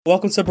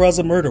Welcome to Bros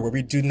of Murder, where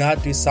we do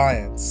not do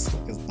science,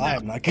 because I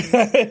am not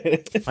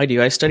good. I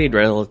do. I studied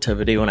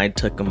relativity when I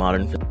took a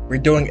modern. We're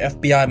doing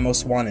FBI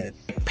Most Wanted.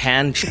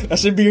 That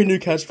should be your new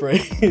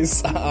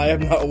catchphrase. I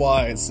am not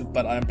wise,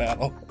 but I'm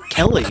battle.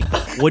 Kelly,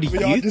 what do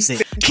you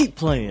think? Keep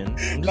playing.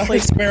 I'm not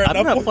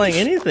playing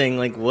anything.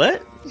 Like,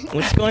 what?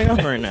 What's going on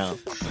right now?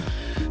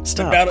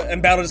 Stop.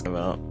 And battle is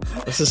about.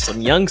 This is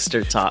some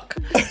youngster talk.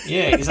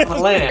 Yeah, he's on the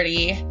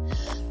land.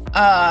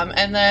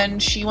 And then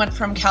she went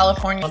from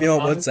California. You know,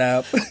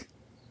 WhatsApp.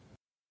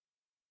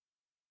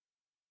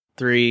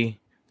 3,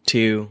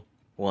 2,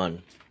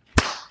 1.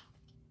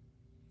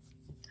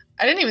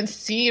 I didn't even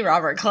see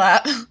Robert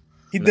clap.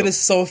 He did it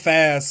so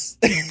fast.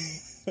 I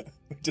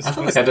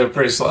feel like I did it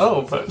pretty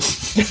slow, but...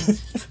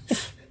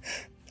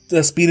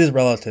 The speed is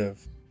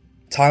relative.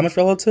 Time is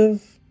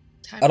relative?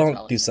 I don't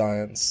relative. do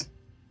science.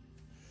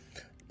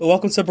 But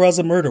welcome to Bros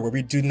of Murder, where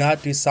we do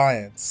not do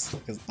science,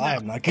 because I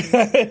am not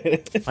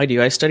good. I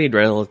do. I studied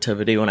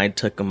relativity when I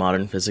took a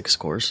modern physics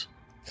course.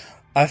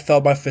 I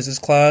failed my physics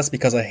class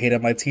because I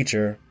hated my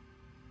teacher,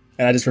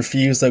 and I just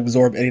refused to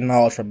absorb any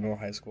knowledge from middle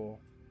high school.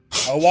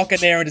 I would walk in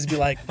there and just be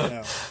like,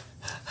 no,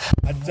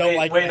 I don't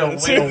like way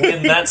to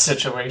win that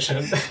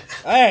situation.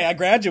 Hey, I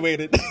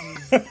graduated.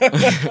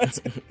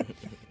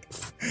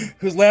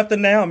 Who's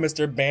laughing now,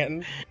 Mr.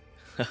 Banton?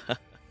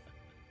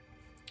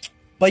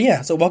 But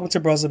yeah, so welcome to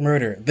Bros of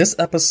Murder. This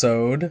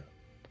episode,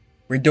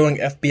 we're doing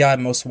FBI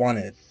Most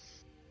Wanted.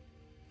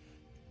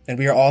 And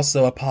we are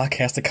also a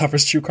podcast that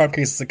covers true crime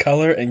cases of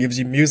color and gives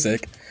you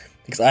music,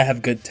 because I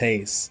have good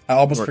taste. I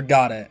almost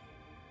forgot it.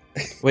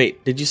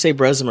 Wait, did you say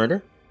Bros of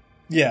Murder?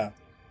 Yeah.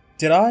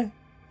 Did I?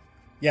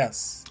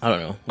 Yes. I don't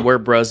know. We're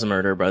Bros of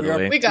Murder, by the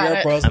way. We got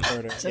it. Bros of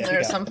Murder. It's in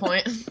there at some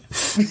point. I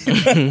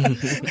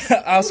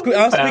was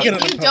speaking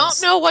of You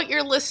don't know what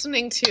you're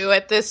listening to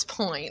at this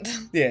point.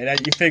 Yeah,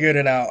 you figured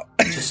it out.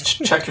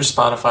 Just check your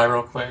Spotify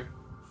real quick.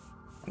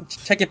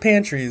 Check your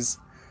pantries.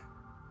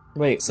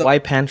 Wait, why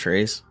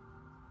pantries?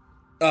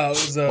 It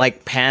was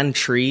like pan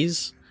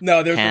trees?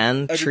 No, there was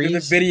a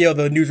video of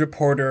the news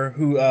reporter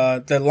who,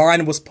 the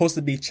line was supposed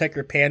to be check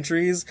your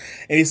pantries,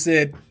 and he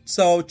said,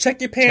 so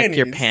check your panties.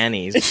 Check your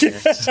panties.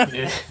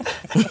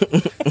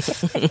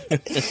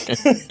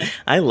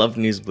 I love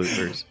news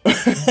bloopers.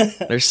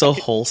 They're so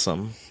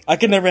wholesome. I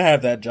could never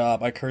have that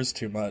job. I curse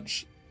too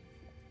much.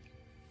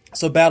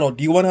 So, Battle,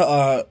 do you want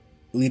to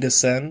lead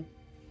us in?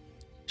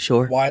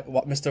 Sure.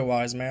 Mr.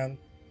 Wise Man?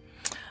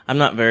 I'm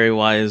not very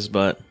wise,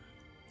 but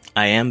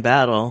I am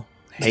Battle.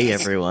 Hey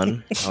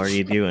everyone, how are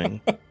you doing?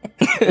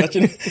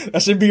 that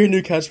should be your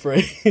new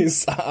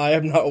catchphrase. I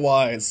am not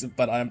wise,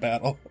 but I'm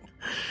Battle.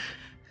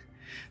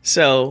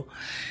 So,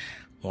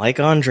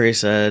 like Andre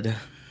said,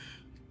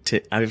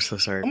 I'm so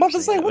sorry. I'm about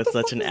to say, what with the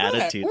such fuck an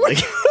attitude.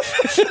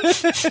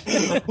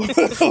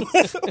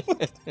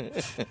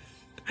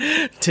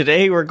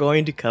 Today we're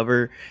going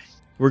to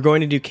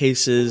do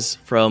cases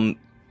from.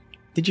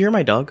 Did you hear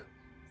my dog?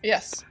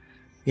 Yes.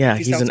 Yeah,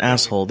 he's an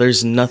asshole.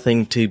 There's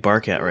nothing to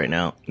bark at right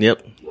now.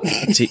 Yep.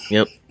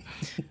 Yep.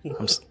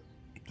 That's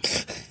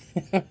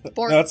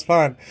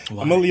fine.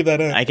 Why? I'm gonna leave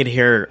that in. I could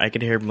hear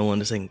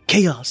Melinda saying,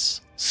 "Chaos,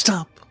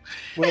 stop."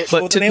 With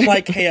a name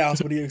like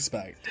Chaos, what do you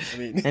expect? I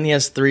mean, and he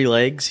has 3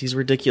 legs. He's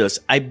ridiculous.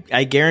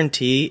 I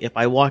guarantee if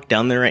I walk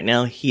down there right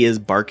now, he is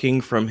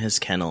barking from his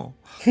kennel.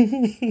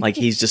 Like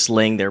he's just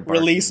laying there barking.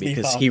 Release me,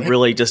 because Father. he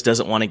really just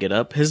doesn't want to get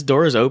up. His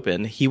door is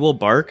open. He will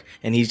bark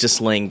and he's just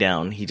laying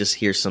down. He just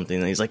hears something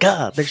and he's like,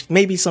 there's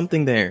maybe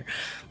something there.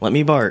 Let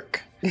me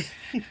bark.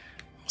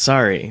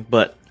 Sorry,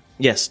 but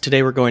yes,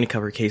 today we're going to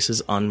cover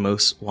cases on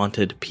most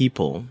wanted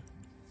people.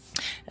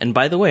 And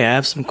by the way, I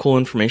have some cool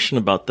information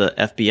about the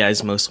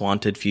FBI's most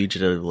wanted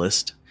fugitive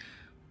list.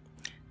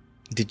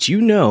 Did you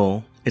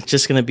know, it's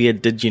just going to be a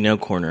did you know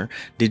corner.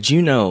 Did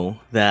you know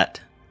that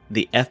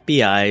the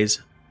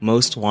FBI's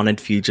most wanted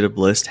fugitive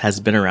list has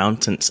been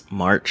around since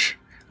March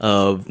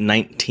of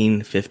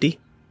 1950?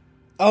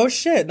 Oh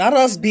shit, not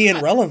us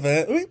being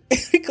relevant.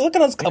 Look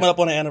at us coming up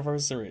on an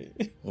anniversary.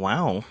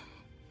 Wow.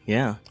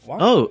 Yeah.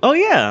 Wow. Oh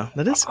yeah,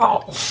 that is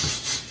cool.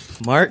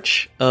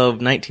 March of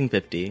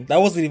 1950.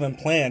 That wasn't even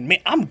planned. Man,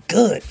 I'm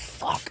good.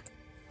 Fuck.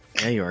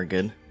 Yeah, you are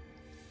good.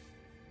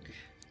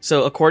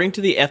 So, according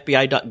to the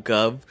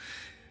FBI.gov,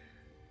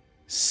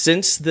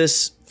 since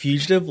this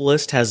fugitive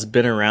list has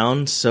been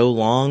around so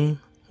long,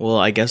 well,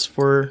 I guess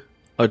for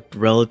a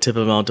relative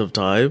amount of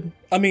time.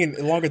 I mean,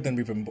 longer than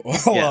we've been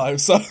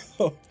alive, so.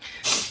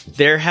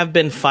 There have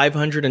been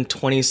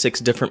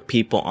 526 different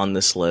people on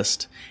this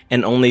list,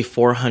 and only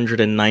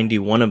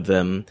 491 of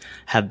them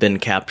have been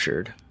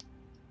captured.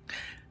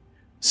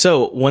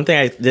 So, one thing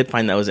I did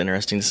find that was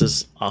interesting, this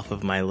is off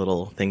of my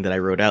little thing that I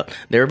wrote out.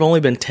 There have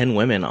only been 10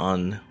 women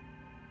on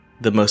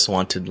the most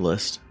wanted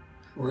list.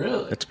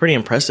 Really? That's pretty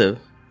impressive.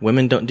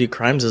 Women don't do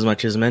crimes as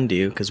much as men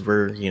do, because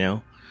we're,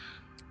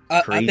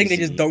 I think they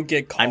just don't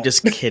get caught. I'm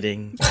just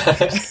kidding.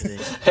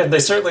 And they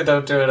certainly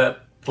don't do it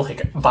at,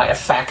 by a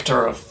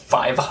factor of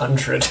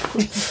 500.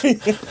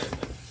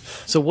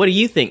 So what do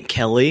you think,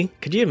 Kelly?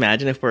 Could you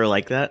imagine if we were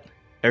like that?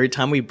 Every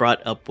time we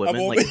brought up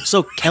women, like, woman.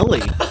 so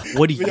Kelly,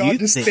 what do We all you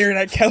just think? staring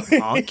at Kelly.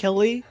 Huh,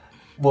 Kelly?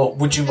 Well,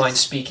 would you mind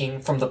speaking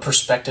from the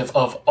perspective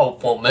of a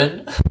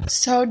woman?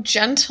 So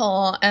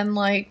gentle and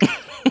like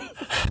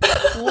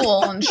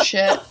cool and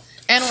shit.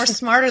 And we're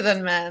smarter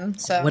than men.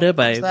 So What have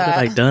there's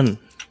I that. done?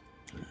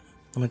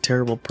 I'm a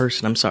terrible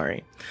person. I'm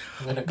sorry.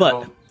 I'm gonna But,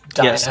 go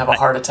die yes, and have a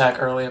heart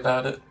attack early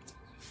about it.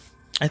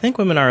 I think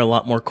women are a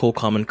lot more cool,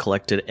 calm, and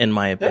collected, in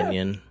my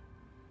opinion.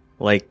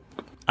 Like,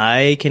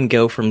 I can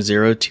go from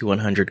 0 to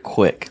 100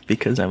 quick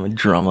because I'm a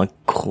drama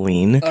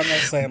queen. I'm not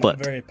saying But-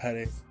 I'm very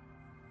petty.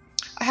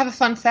 I have a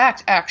fun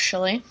fact,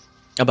 actually.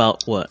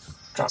 About what?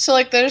 So,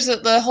 like, there's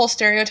the whole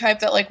stereotype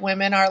that, like,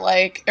 women are,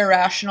 like,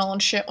 irrational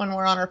and shit when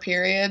we're on our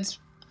periods.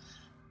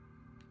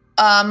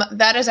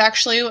 That is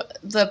actually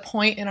the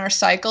point in our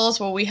cycles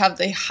where we have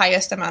the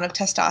highest amount of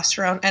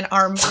testosterone and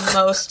are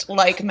most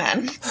like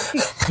men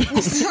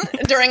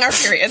during our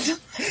periods.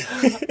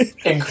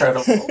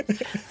 Incredible.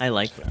 I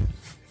like that.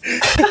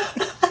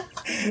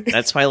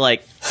 That's why,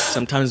 like,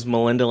 sometimes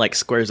Melinda, like,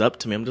 squares up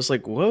to me. I'm just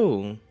like,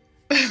 whoa.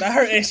 That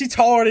her, and she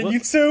taller than you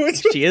too.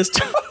 She is.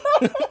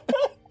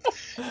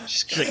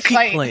 She's like, keep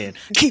Fight. playing.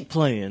 Keep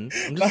playing.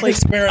 I'm Not just her like,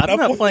 squaring I'm up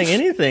not with- playing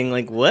anything.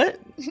 Like, what?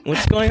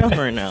 What's going on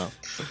right now?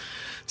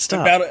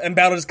 Stop. And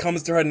Battle just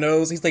comes to her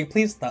nose. He's like,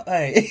 please stop.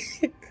 Hey.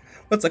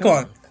 What's like, come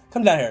on.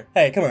 Come down here.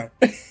 Hey, come on.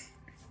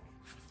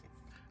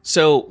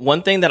 So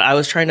one thing that I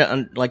was trying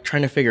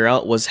to figure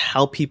out was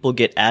how people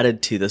get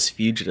added to this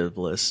fugitive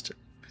list.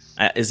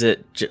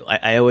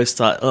 I always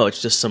thought, oh,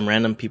 it's just some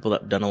random people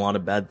that have done a lot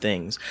of bad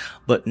things.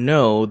 But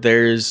no,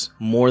 there's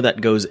more that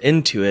goes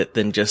into it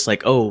than just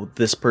like, oh,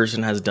 this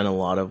person has done a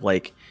lot of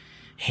like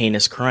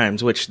heinous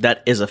crimes, which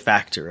that is a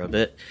factor of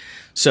it.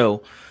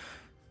 So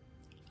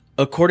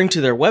according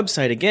to their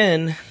website,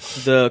 again,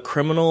 the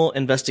Criminal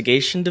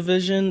Investigation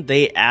Division,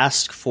 they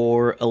asked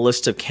for a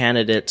list of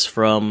candidates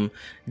from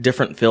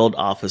different field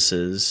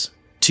offices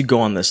to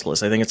go on this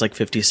list. I think it's like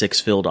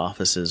 56 field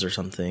offices or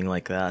something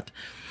like that.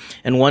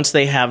 And once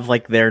they have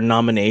like their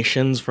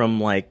nominations from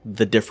like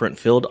the different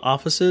field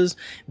offices,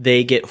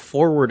 they get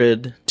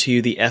forwarded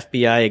to the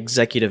FBI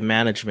executive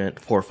management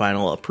for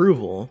final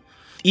approval.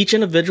 Each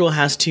individual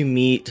has to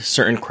meet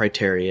certain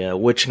criteria,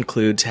 which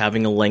includes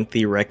having a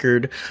lengthy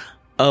record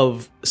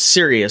of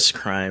serious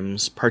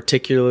crimes,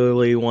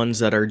 particularly ones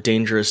that are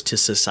dangerous to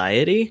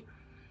society.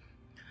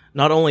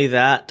 Not only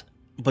that,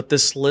 but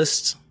this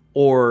list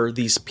or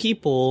these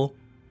people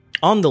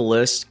on the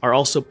list are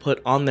also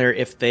put on there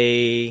if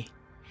they,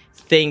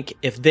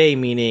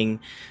 meaning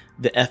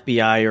the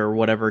FBI or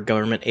whatever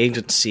government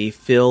agency,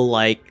 feel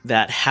like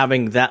that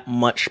having that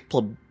much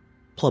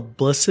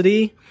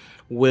publicity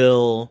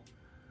will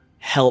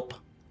help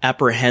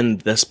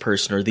apprehend this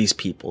person or these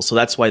people. So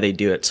that's why they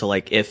do it. So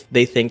like if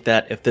they think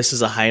that if this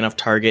is a high enough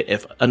target,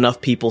 if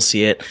enough people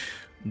see it,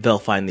 they'll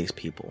find these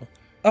people.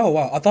 Oh,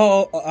 wow.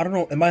 I don't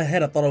know. In my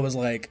head, I thought it was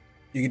like,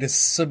 you could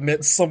just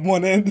submit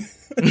someone in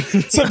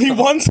to be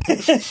wanted.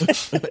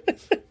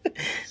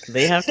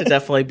 They have to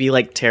definitely be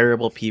like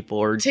terrible people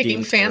or Taking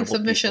deemed fan terrible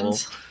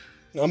submissions.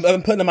 people.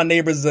 I'm putting my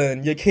neighbors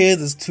in. Your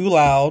kids is too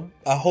loud.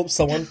 I hope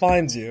someone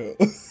finds you.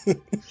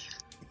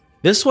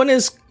 This one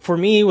is, for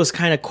me, was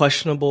kind of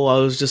questionable. I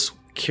was just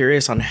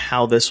curious on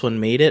how this one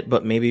made it,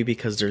 but maybe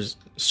because there's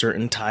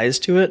certain ties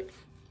to it.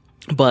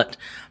 But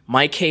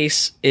my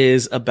case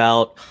is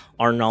about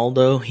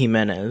Arnaldo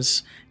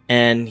Jimenez,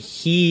 and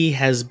he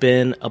has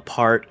been a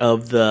part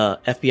of the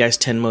FBI's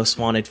 10 Most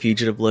Wanted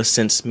fugitive list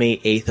since May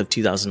 8th of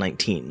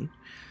 2019.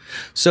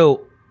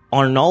 So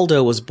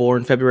Arnaldo was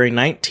born February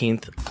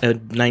 19th,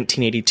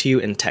 1982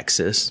 in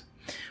Texas,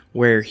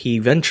 where he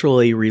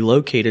eventually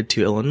relocated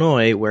to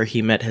Illinois, where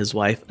he met his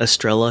wife,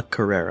 Estrella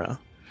Carrera.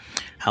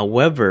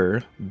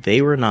 However,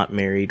 they were not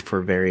married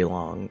for very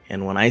long.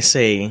 And when I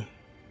say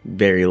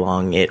very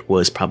long, it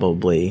was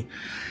probably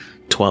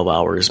 12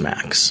 hours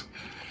max.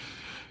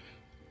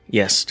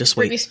 Yes, just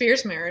wait. Britney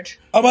Spears marriage.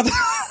 I'm about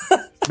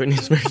to- Britney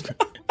Spears.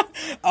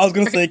 I was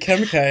going to say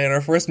Kim K in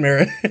her first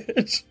marriage.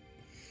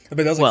 I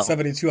bet that was like Well.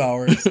 72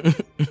 hours.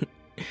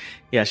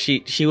 Yeah,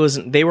 she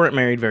wasn't, they weren't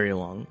married very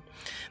long.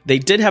 They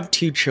did have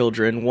 2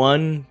 children.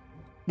 One,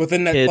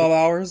 Within that Kid. 12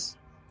 hours?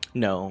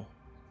 no,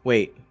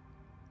 wait.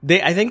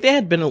 I think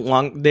they'd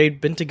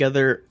been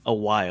together a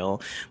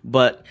while,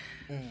 but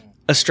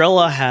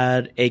Estrella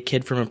had a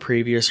kid from a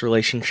previous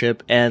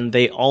relationship, and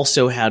they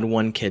also had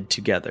 1 kid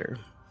together.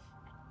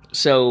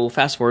 So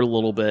fast forward a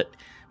little bit.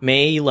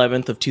 May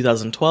 11th of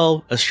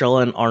 2012,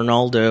 Estrella and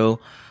Arnaldo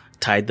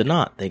tied the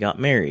knot. They got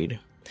married.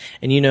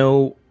 And you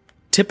know,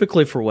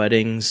 typically for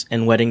weddings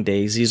and wedding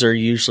days, these are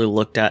usually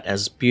looked at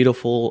as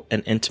beautiful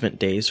and intimate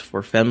days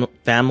for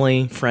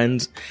family,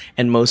 friends,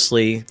 and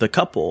mostly the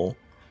couple.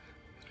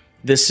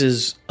 This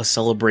is a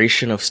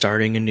celebration of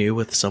starting anew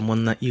with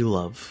someone that you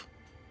love.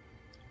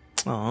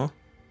 Aw.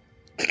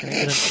 Can I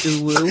get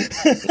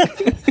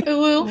a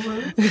ooh-woo?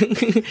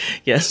 Ooh.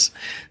 Yes.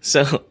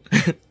 So,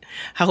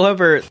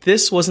 however,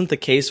 this wasn't the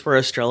case for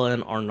Estrella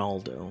and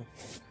Arnaldo.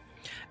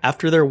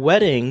 After their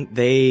wedding,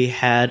 they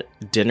had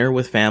dinner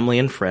with family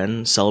and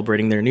friends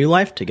celebrating their new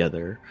life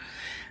together.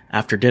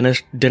 After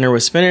dinner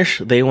was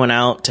finished, they went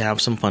out to have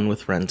some fun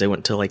with friends. They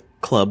went to like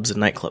clubs and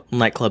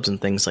nightclubs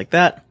and things like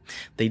that.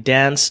 They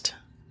danced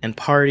and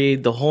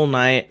partied the whole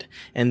night,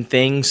 and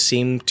things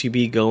seemed to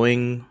be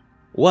going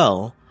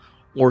well,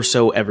 or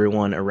so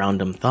everyone around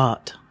them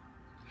thought.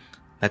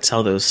 That's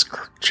how those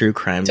true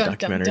crime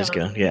documentaries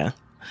go. Yeah.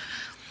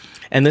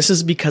 And this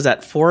is because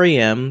at 4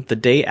 a.m., the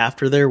day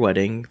after their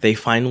wedding, they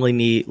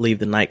finally leave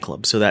the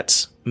nightclub. So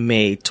that's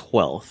May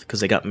 12th,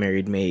 because they got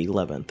married May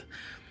 11th.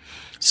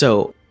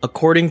 So,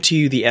 according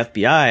to the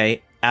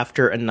FBI,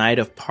 after a night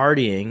of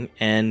partying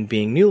and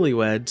being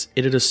newlyweds,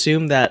 it had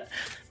assumed that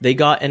they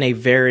got in a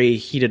very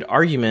heated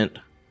argument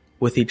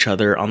with each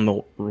other on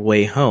the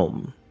way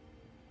home.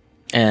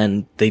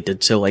 And they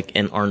did so like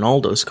in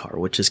Arnaldo's car,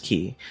 which is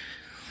key.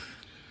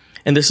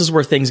 And this is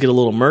where things get a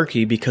little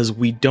murky because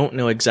we don't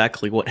know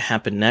exactly what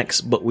happened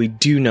next, but we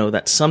do know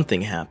that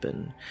something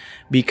happened.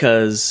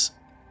 Because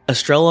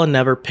Estrella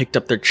never picked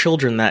up their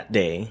children that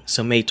day,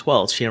 so May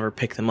 12th, she never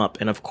picked them up.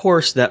 And of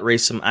course, that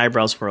raised some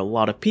eyebrows for a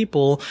lot of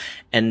people,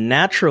 and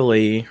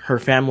naturally, her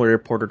family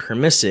reported her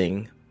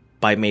missing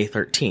by May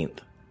 13th.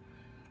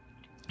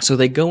 So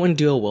they go and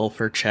do a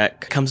welfare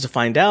check. Comes to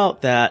find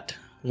out that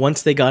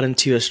once they got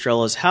into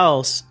Estrella's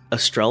house,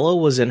 Estrella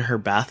was in her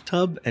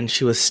bathtub, and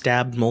she was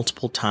stabbed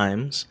multiple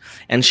times,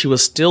 and she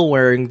was still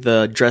wearing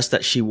the dress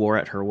that she wore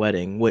at her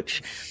wedding,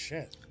 which...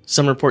 Shit.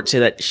 Some reports say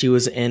that she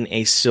was in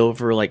a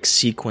silver, like,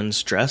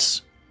 sequins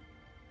dress.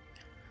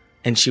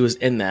 And she was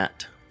in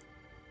that.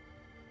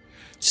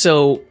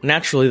 So,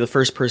 naturally, the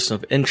first person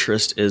of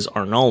interest is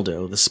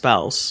Arnaldo, the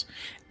spouse.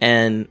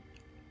 And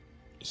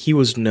he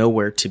was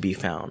nowhere to be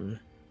found.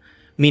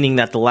 Meaning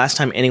that the last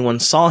time anyone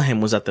saw him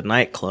was at the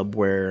nightclub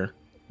where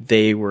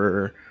they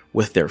were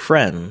with their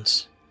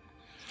friends.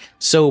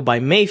 So by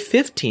May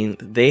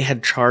 15th, they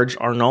had charged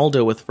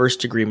Arnaldo with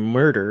first-degree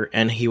murder,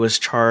 and he was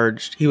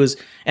charged.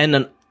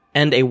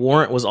 And a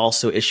warrant was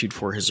also issued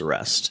for his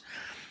arrest.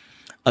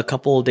 A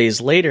couple of days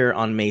later,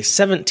 on May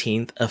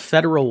 17th, a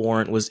federal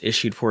warrant was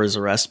issued for his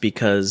arrest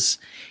because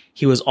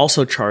he was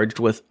also charged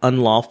with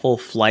unlawful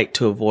flight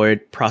to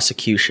avoid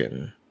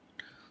prosecution.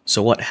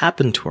 So what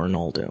happened to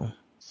Arnaldo?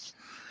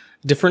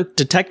 Different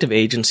detective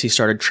agencies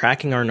started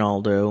tracking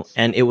Arnaldo,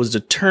 and it was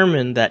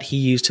determined that he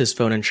used his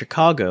phone in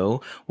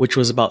Chicago, which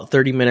was about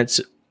 30 minutes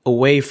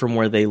away from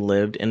where they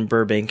lived in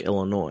Burbank,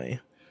 Illinois.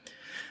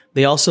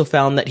 They also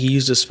found that he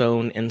used his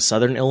phone in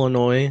southern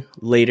Illinois,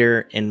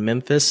 later in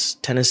Memphis,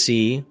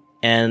 Tennessee,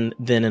 and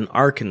then in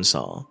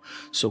Arkansas.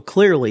 So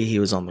clearly he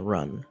was on the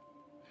run.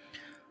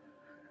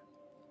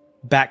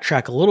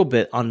 Backtrack a little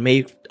bit on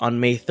May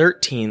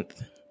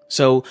 13th.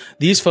 So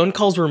these phone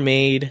calls were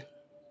made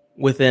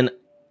within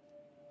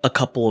a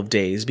couple of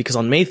days because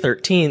on May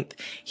 13th,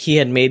 he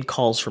had made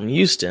calls from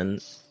Houston,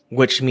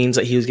 which means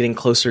that he was getting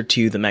closer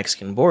to the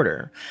Mexican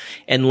border.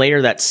 And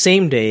later that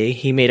same day,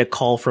 he made a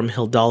call from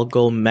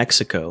Hidalgo,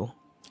 Mexico.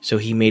 So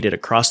he made it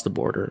across the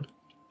border.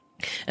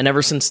 And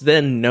ever since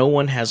then, no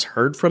one has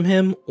heard from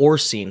him or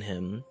seen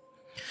him.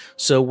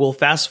 So we'll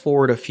fast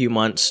forward a few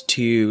months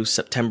to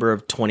September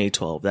of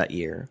 2012 that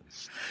year.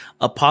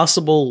 A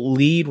possible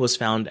lead was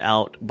found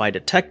out by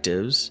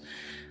detectives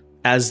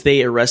as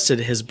they arrested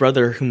his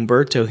brother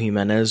Humberto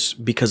Jimenez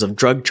because of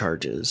drug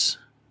charges.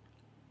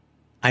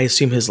 I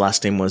assume his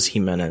last name was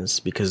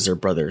Jimenez because they're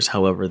brothers.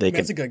 However, they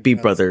could be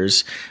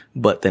brothers,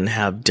 but then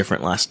have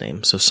different last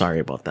names. So sorry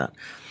about that.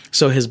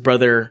 So his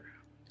brother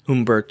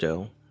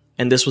Humberto,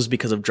 and this was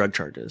because of drug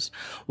charges.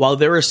 While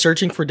they were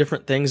searching for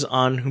different things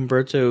on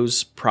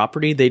Humberto's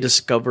property, they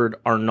discovered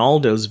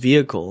Arnaldo's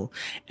vehicle.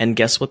 And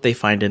guess what they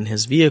find in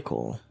his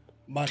vehicle?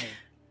 Money.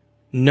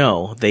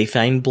 No, they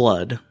find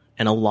blood.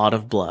 And a lot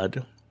of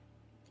blood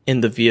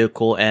in the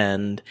vehicle,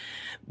 and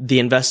the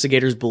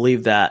investigators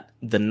believe that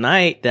the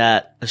night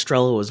that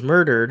Estrella was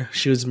murdered,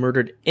 she was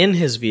murdered in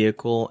his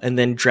vehicle and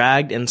then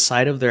dragged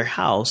inside of their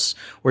house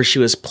where she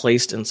was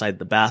placed inside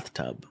the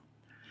bathtub.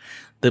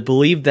 They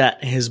believe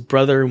that his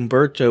brother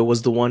Humberto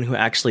was the one who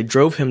actually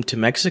drove him to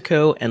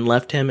Mexico and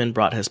left him and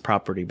brought his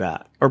property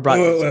back, or brought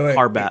his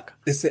car back.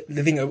 Is it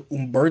the thing of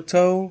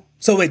Humberto?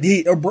 So wait,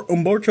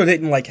 Humberto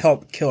didn't like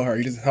help kill her.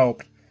 He just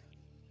helped.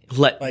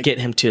 Get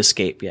him to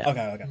escape, yeah.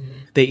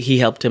 Okay. He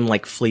helped him,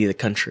 flee the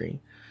country.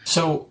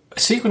 So,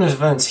 sequence of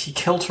events, he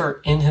killed her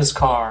in his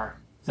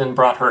car, then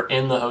brought her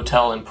in the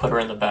hotel and put her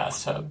in the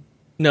bathtub.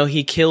 No,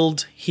 he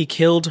killed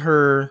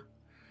her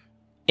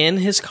in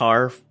his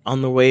car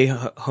on the way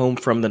home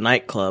from the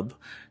nightclub,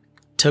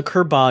 took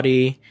her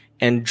body,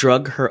 and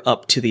drug her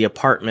up to the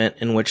apartment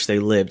in which they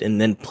lived, and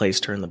then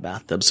placed her in the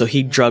bathtub. So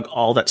he drug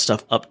all that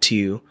stuff up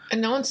to...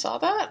 And no one saw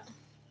that?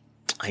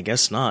 I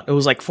guess not. It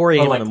was 4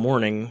 a.m. in the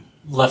morning.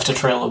 Left a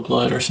trail of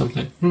blood or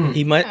something.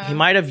 He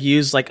might have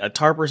used a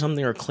tarp or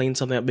something or cleaned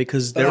something up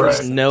because there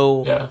was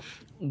no... Yeah.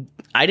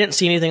 I didn't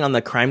see anything on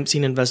the crime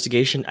scene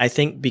investigation. I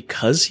think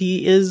because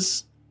he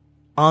is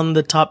on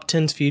the top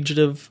 10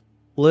 fugitive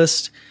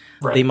list,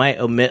 they might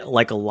omit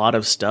a lot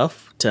of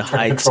stuff to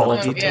hide some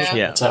details.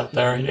 Yeah. It's out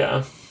there,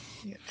 yeah.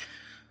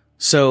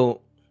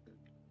 So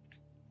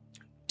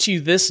To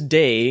this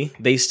day,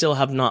 they still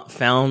have not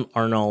found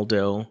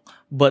Arnaldo,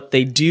 but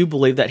they do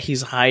believe that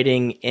he's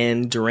hiding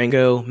in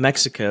Durango,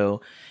 Mexico,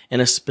 in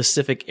a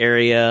specific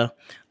area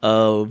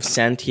of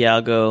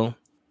Santiago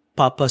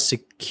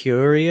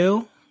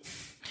Papasecurio.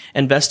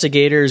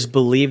 Investigators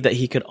believe that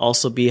he could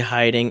also be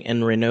hiding in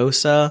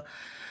Reynosa,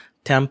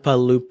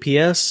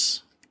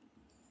 Tamaulipas,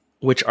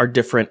 which are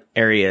different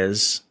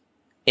areas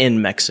in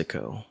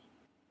Mexico.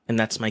 And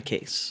that's my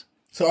case.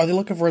 So are they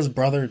looking for his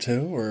brother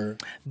too, or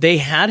They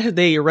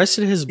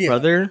arrested his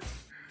brother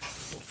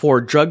for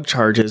drug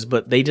charges,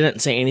 but they didn't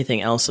say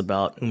anything else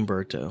about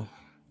Humberto.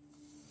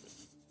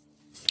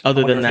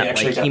 Other than that,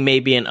 he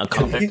may be an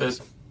accomplice.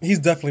 he's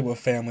definitely with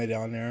family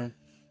down there.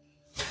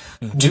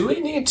 Do we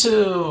need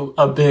to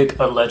a big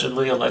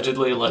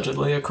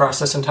allegedly across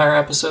this entire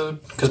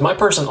episode? Because my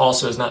person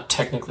also has not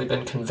technically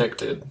been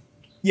convicted.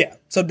 Yeah.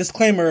 So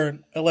disclaimer,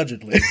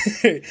 allegedly.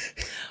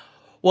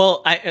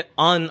 Well,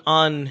 on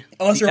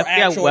Unless the your FBI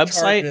actual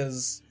website,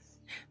 charges.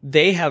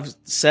 They have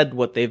said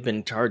what they've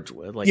been charged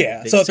with. Like,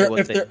 Yeah. they So say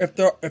if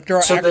there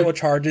are So actual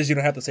charges, you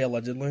don't have to say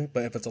allegedly.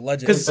 But if it's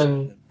alleged,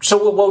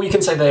 Well, we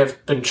can say they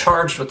have been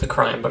charged with the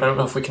crime, but I don't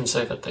know if we can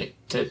say that they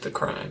did the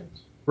crime.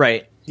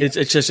 right. It's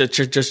just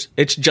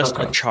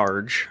Okay. a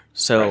charge.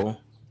 So. Right.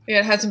 Yeah,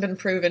 it hasn't been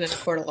proven in a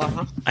court of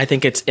law. I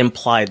think it's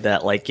implied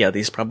that, like, yeah,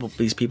 these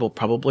people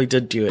probably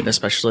did do it,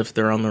 especially if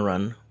they're on the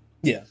run.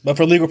 yeah. But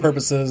for legal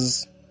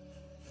purposes,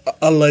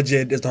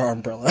 alleged is the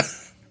umbrella.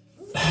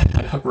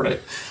 Right.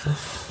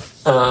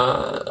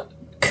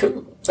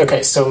 Cool.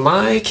 Okay, so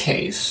my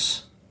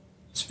case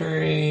is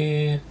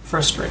very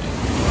frustrating.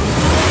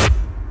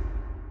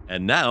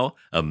 And now,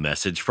 a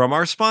message from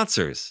our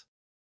sponsors.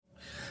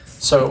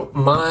 So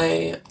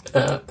my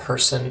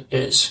person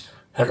is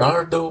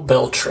Gerardo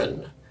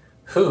Beltran,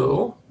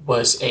 who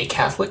was a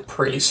Catholic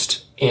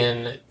priest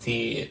in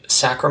the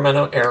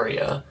Sacramento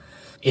area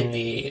in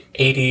the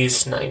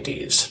 80s,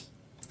 90s,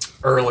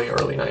 early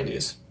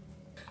 90s.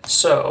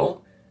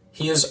 So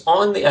he is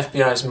on the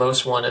FBI's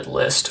most wanted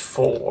list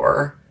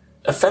for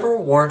a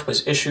federal warrant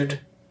was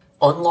issued,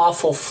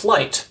 unlawful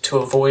flight to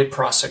avoid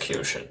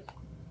prosecution.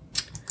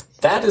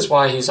 That is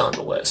why he's on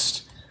the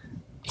list.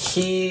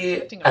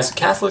 He, as a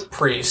Catholic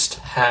priest,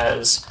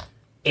 has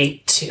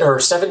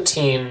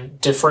 17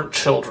 different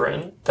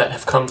children that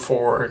have come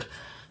forward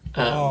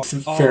with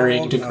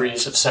varying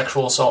degrees of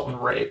sexual assault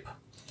and rape.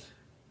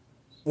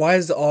 Why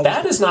is all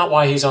That is not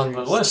why he's on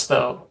the list,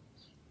 though.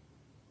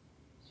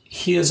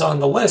 He is on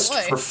the list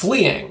Why? for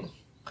fleeing.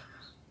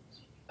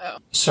 Oh.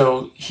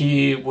 So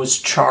he was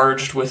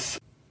charged with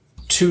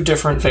 2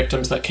 different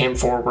victims that came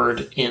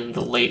forward in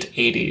the late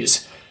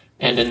 80s.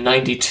 And in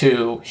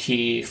 92,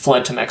 he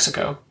fled to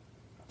Mexico.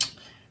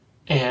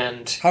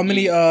 And How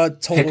many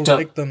total picked up-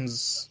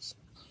 victims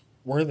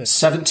were there?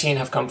 17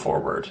 have come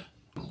forward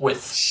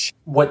with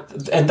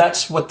and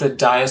that's what the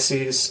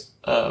Diocese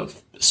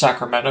of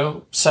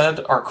Sacramento said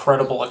are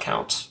credible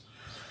accounts.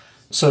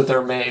 So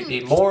there may be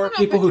more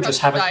people who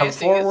just haven't come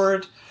Diocese.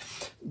 forward.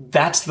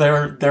 That's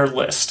their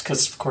list,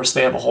 because of course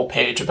they have a whole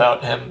page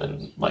about him,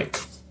 and like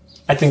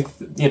I think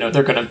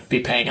they're going to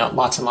be paying out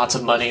lots and lots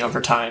of money over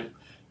time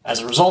as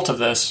a result of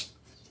this.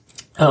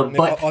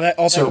 But all that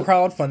so-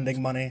 crowdfunding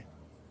money.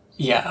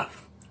 Yeah.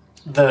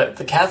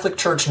 The Catholic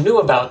Church knew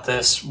about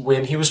this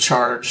when he was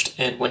charged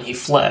and when he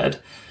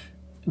fled,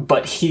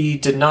 but he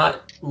did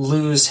not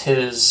lose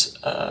his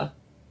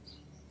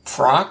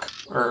frock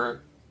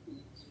or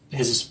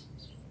his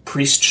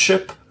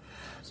priestship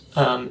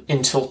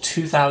until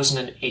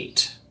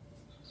 2008.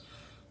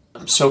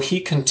 So he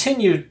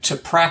continued to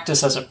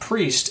practice as a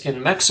priest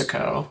in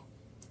Mexico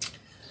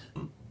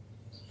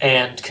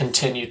and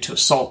continued to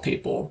assault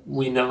people.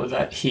 We know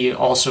that he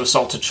also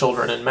assaulted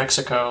children in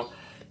Mexico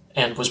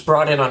and was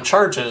brought in on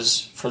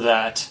charges for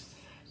that.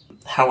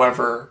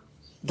 However,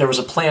 there was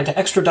a plan to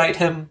extradite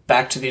him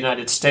back to the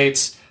United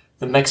States.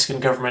 The Mexican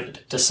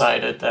government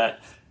decided that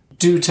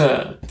due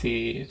to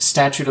the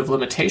statute of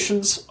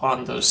limitations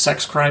on those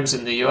sex crimes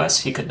in the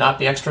U.S., he could not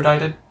be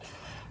extradited.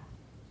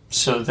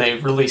 So they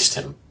released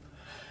him.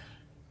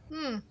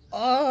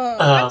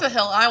 That's a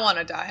hill I want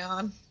to die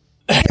on.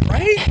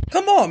 Right?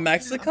 Come on,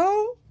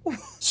 Mexico.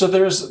 So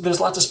there's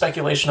lots of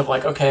speculation of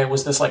like, okay,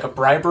 was this like a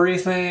bribery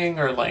thing,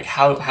 or like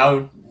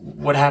how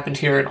what happened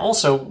here, and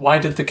also why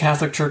did the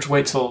Catholic Church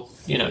wait till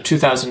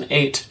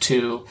 2008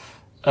 to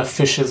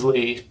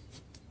officially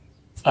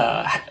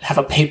have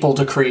a papal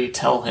decree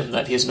tell him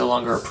that he is no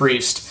longer a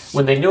priest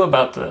when they knew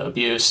about the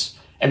abuse,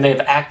 and they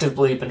have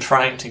actively been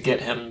trying to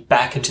get him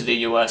back into the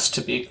U.S.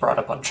 to be brought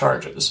up on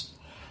charges?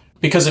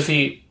 Because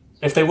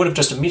if they would have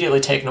just immediately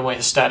taken away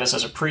his status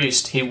as a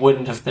priest, he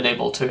wouldn't have been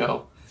able to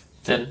go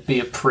then be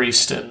a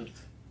priest in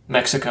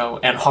Mexico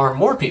and harm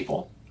more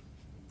people.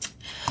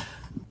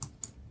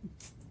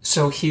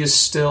 So he is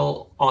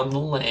still on the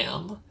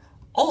lam.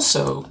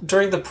 Also,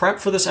 during the prep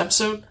for this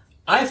episode,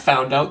 I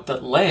found out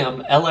that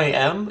lamb,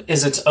 L-A-M,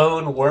 is its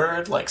own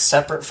word, like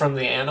separate from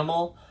the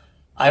animal.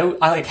 I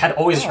like had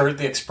always heard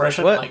the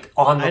expression What? like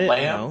on I the didn't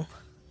lamb. know.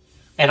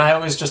 And I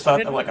always just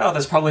thought that, like, oh,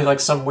 that's probably like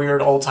some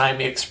weird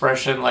old-timey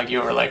expression, like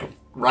you were like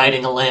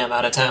riding a lamb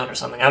out of town or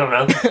something. I don't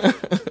know.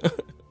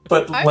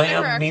 But I've never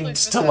lamb actually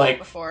means heard to that like,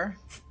 before.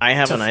 I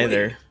haven't To flee.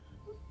 either.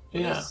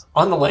 yeah,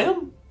 on the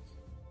lamb.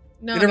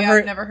 No, You never yeah, heard-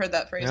 I've never heard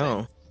that phrase.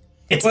 No,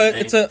 But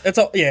it's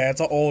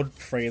an old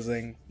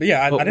phrasing. But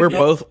yeah, I but didn't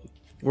know.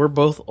 we're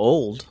both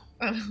old.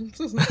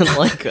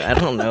 Like, I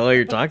don't know what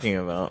you're talking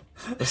about.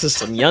 This is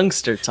some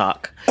youngster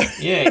talk.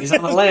 Yeah, he's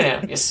on the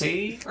lamb. You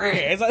see?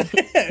 Yeah, it's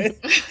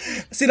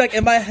like- See, like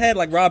in my head,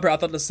 like Robert, I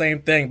thought the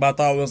same thing, but I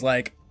thought it was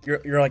like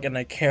you're like in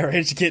a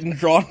carriage getting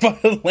drawn by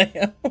a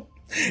lamb.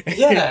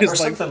 Yeah, It's or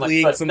something like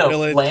fleeing that. some No,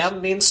 village.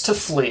 lamb means to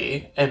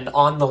flee, and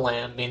on the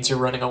lamb means you're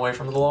running away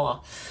from the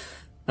law.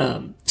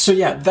 So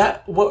yeah,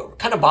 that what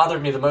kind of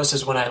bothered me the most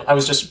is when I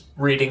was just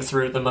reading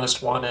through the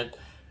Most Wanted,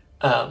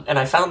 and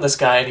I found this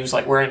guy, and he was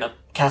like wearing a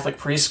Catholic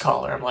priest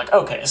collar. I'm like,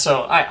 okay,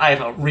 so I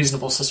have a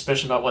reasonable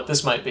suspicion about what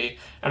this might be,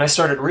 and I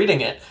started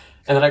reading it,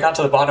 and then I got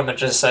to the bottom and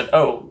just said,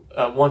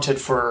 wanted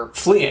for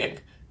fleeing,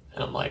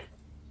 and I'm like,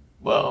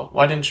 well,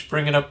 why didn't you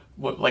bring it up?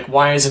 Like,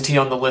 why isn't he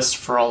on the list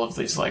for all of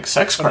these like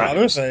sex Other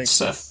crimes and things.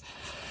 stuff?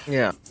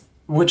 Yeah.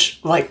 Which,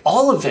 like,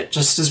 all of it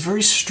just is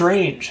very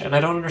strange, and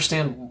I don't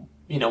understand,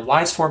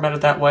 why it's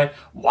formatted that way.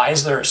 Why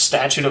is there a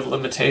statute of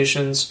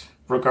limitations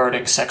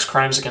regarding sex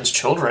crimes against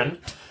children?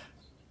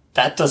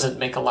 That doesn't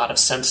make a lot of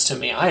sense to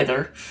me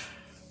either.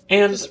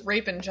 And Just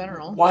rape in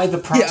general. why the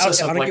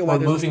process I of, don't like, get why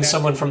there's a removing statute.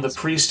 someone from the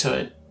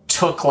priesthood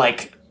took,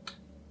 like,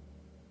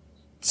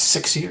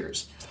 6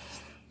 years.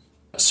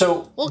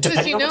 So, Well, because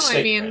depending on the I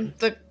state, mean,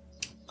 the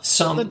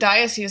some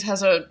diocese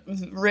has a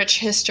rich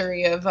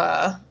history of,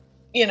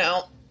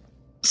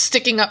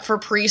 sticking up for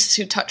priests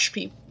who touch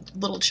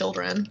little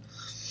children.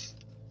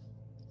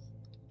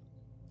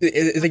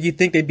 It's like you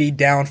think they'd be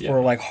down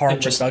for like harm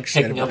And just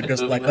reduction, picking up but and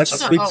just like moving let's them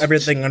sweep somewhere.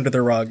 everything under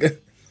the rug.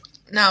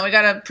 No, we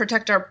gotta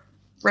protect our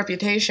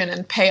reputation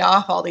and pay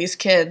off all these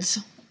kids.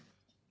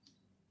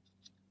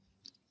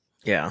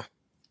 Yeah.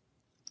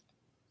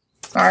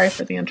 Sorry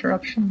for the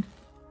interruption.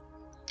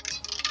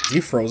 Is he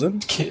frozen?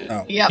 Can,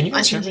 Oh. Yep, can you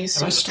guys I hear think me?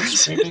 he's Am I super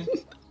still frozen.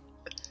 screaming?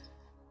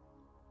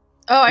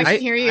 Oh, I can I-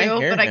 hear you, I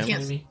hear but I him.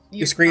 can't.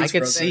 Your screen's I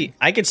could frozen.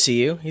 I could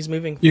see you. He's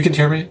moving. You can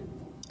hear me?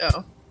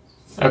 Oh,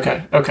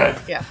 Okay.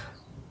 yeah.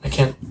 I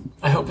can't.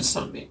 I hope it's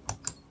not me.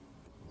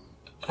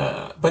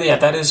 But yeah,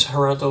 that is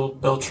Gerardo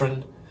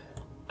Beltran.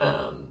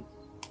 And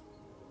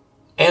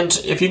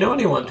if you know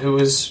anyone who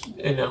is,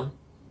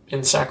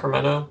 in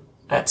Sacramento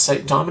at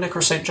St. Dominic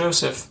or St.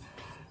 Joseph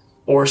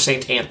or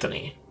St.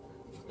 Anthony,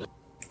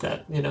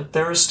 that,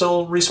 there are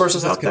still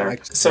resources Let's out get there.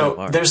 back to So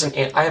Bar.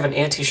 I have an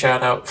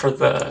anti-shout out for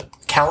the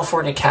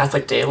California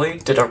Catholic Daily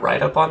did a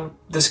write-up on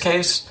this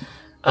case.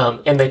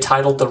 And they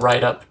titled the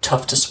write-up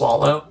 "Tough to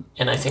Swallow,"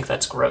 and I think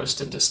that's gross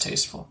and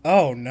distasteful.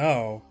 Oh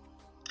no!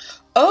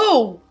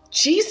 Oh,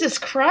 Jesus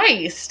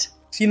Christ!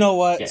 You know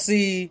what? Yeah.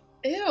 See,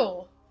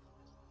 Ew.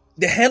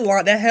 that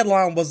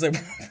headline wasn't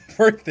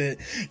worth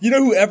it.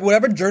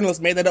 Whoever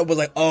journalist made that up was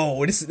like,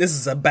 oh, this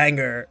is a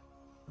banger.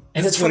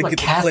 And This it's is from gonna a get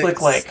the Catholic,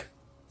 clicks.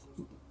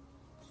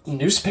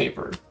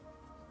 newspaper.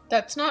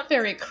 That's not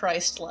very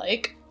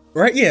Christ-like.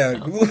 Right? Yeah.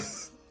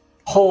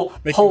 Whole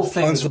Making thing's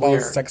puns about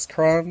weird. sex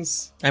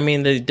crimes. I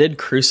mean, they did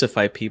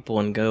crucify people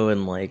and go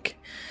and what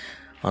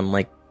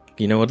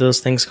are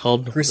those things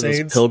called? Crusades?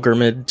 Those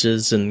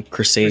pilgrimages and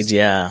crusades.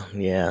 Yeah.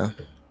 A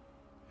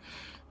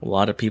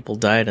lot of people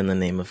died in the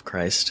name of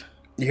Christ.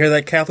 You hear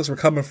that? Catholics were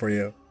coming for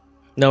you.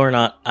 No, we're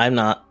not. I'm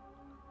not.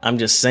 I'm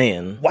just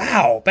saying.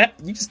 Wow,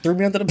 you just threw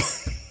me under the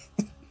bus.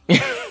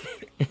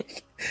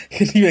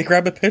 Can you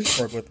grab a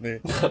pitchfork with me?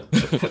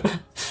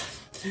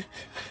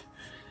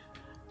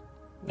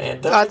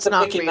 Man, they're God's the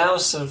not Mickey real.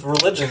 Mouse of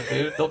religion,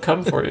 dude. They'll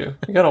come for you.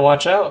 You gotta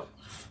watch out.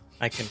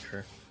 I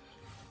concur.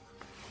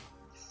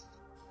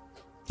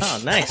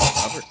 Oh, nice,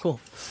 Robert. Cool.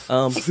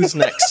 Who's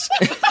next?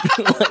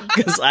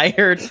 Because I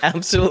heard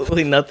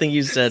absolutely nothing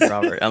you said,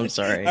 Robert. I'm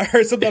sorry. I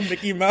heard something about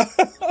Mickey Mouse.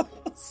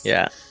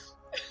 Yeah.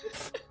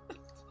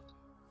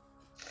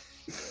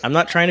 I'm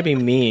not trying to be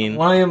mean,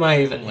 Why am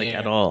I even here?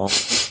 at all.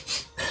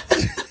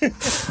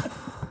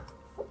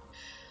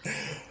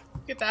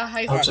 Get that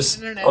high I'll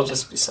speed internet.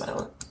 just be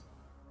silent.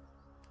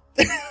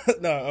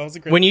 No, I was a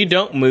great. When you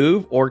don't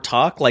move or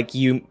talk,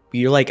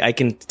 you're like, I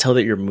can tell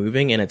that you're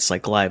moving, and it's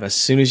like live. As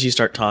soon as you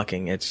start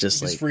talking, it's just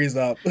just like, freeze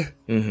up.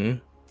 mm-hmm.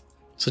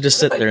 So just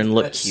sit there and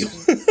look cute.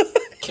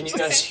 Can you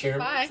guys hear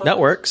bye. me? That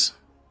works.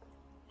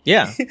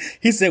 Yeah,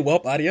 He said,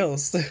 "Well,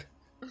 adios."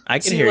 I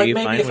can See, hear like, you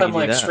maybe fine if when I'm you do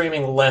like that.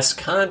 streaming less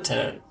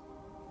content,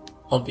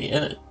 I'll be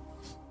in it.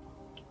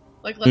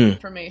 Like less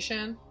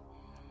information.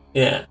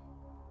 Yeah.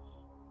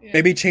 Yeah.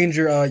 Maybe change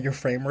your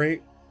frame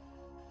rate.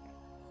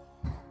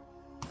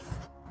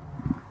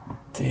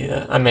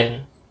 I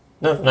mean,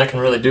 nothing I can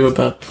really do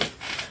about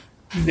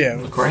Yeah.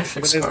 the graphics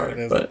It is what card, it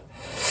is. but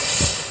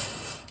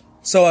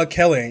So,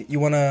 Kelly, you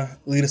want to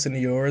lead us into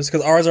yours?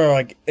 Because ours are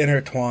like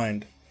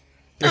intertwined.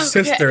 They're Oh,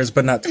 okay. sisters,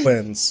 but not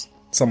twins.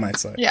 Some might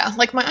say. Yeah,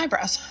 like my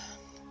eyebrows.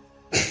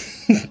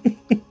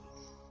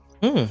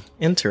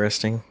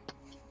 Interesting.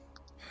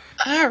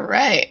 All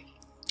right.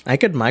 I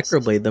could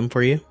microblade them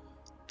for you.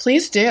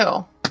 Please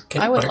do.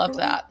 Can I you would microwave? love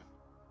that.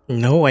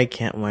 No, I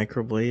can't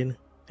microblade.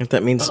 If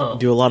that means Uh-oh.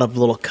 do a lot of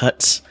little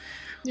cuts.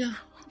 Yeah.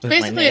 with my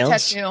Basically a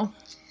nails. tattoo.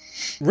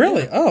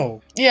 Really?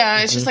 Oh. Yeah,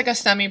 it's just like a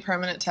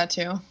semi-permanent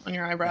tattoo on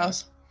your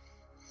eyebrows.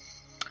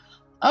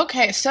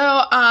 Okay, so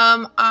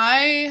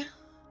I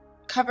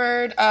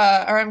covered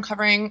or I'm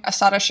covering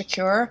Asada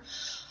Shakur,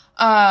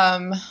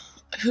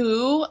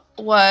 who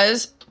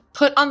was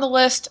put on the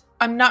list.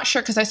 I'm not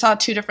sure because I saw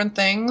two different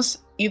things,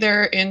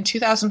 either in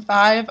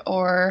 2005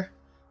 or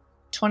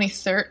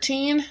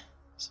 2013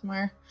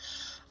 somewhere.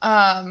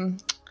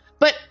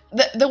 But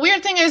the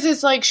weird thing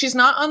is like she's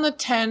not on the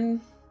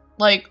 10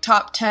 like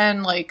top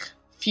 10 like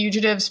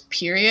fugitives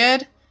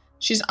period.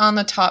 She's on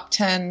the top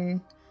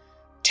 10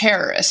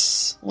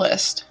 terrorists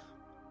list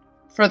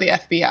for the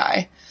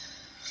FBI.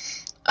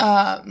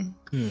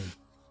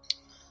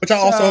 Which I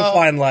also So-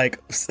 find like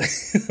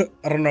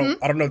I don't know.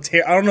 I don't know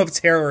if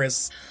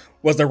terrorists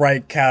was the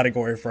right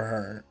category for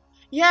her.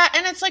 Yeah,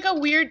 and it's like a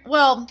weird.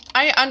 Well,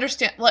 I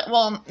understand.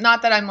 Well,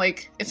 not that I'm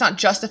like it's not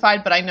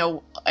justified, but I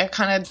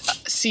kind of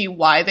see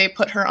why they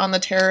put her on the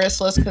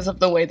terrorist list because of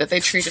the way that they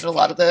treated a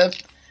lot of the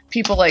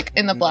people like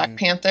in the Black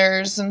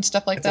Panthers and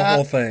stuff like It's a that.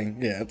 whole thing.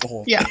 Yeah, it's a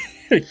whole Yeah.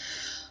 thing.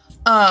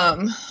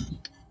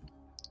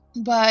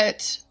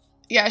 But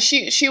yeah,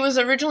 she was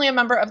originally a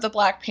member of the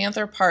Black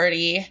Panther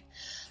Party,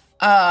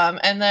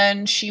 and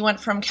then she went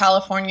from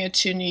California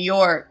to New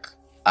York,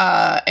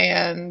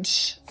 and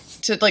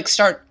to like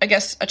start, I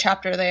guess, a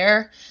chapter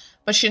there.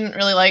 But she didn't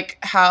really like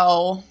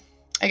how,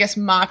 I guess,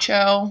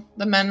 macho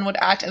the men would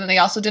act, and then they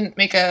also didn't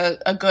make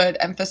a good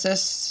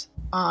emphasis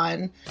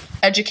on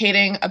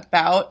educating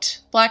about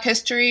Black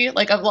history.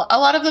 Like a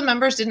lot of the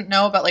members didn't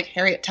know about like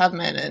Harriet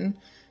Tubman and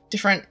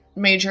different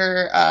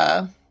major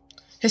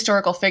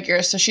historical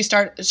figures. So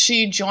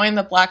she joined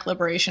the Black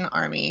Liberation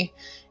Army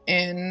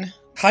in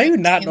How you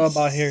not know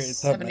about Harriet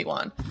Tubman?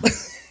 1971.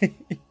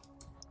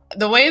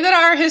 The way that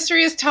our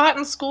history is taught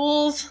in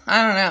schools,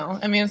 I don't know.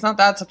 I mean, it's not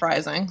that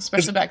surprising,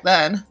 especially back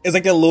then. It's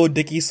like that Lil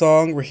Dicky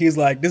song where he's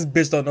like, "This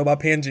bitch don't know about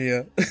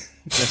Pangea."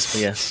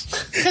 Yes.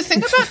 Because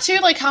think about too,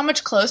 like how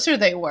much closer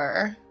they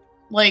were.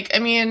 Like, I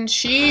mean,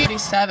 she's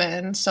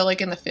 87, so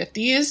like in the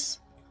 50s,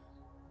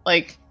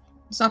 like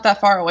it's not that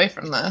far away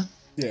from the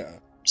Yeah.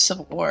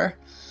 Civil War.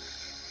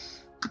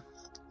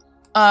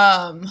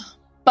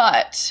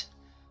 But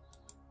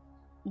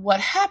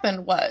what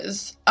happened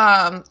was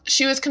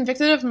she was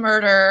convicted of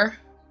murder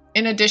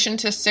in addition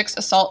to 6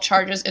 assault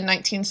charges in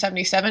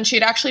 1977. She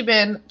had actually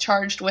been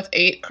charged with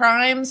 8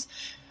 crimes,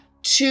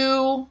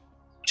 2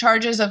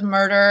 charges of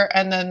murder,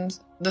 and then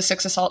the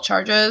 6 assault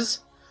charges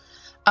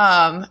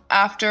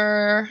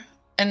after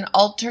an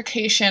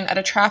altercation at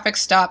a traffic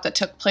stop that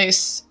took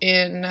place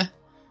in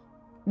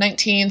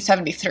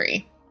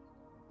 1973.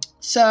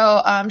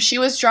 So she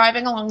was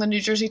driving along the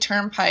New Jersey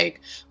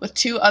Turnpike with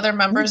 2 other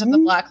members of the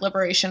Black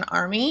Liberation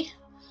Army.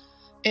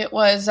 It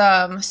was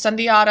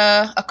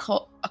Sundiata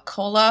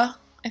Acoli,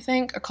 I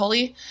think,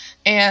 Acoli,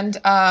 and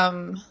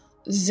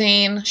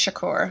Zane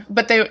Shakur,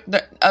 but they're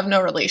of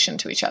no relation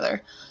to each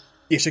other.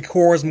 Yeah,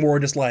 Shakur is more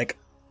just like,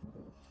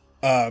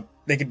 a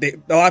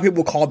lot of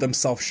people call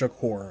themselves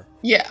Shakur,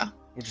 Yeah.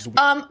 which is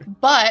weird.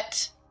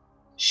 But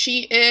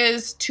she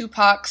is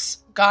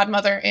Tupac's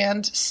godmother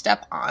and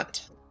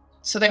step-aunt.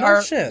 So they Oh,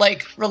 are, shit.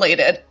 like,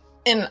 related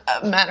in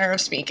a manner of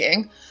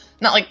speaking.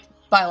 Not, like,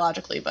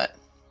 biologically, but...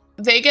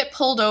 They get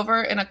pulled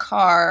over in a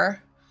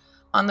car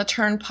on the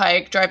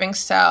turnpike driving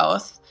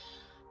south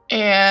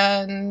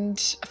and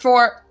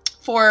for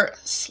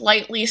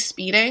slightly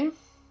speeding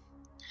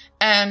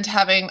and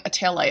having a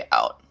taillight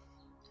out.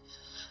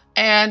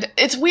 And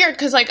it's weird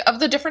because, like, of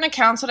the different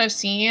accounts that I've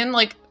seen,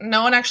 like,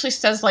 no one actually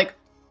says, like,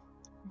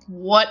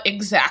 what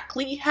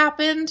exactly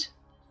happened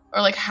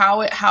or, like,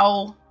 how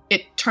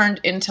it turned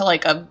into,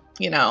 like, a,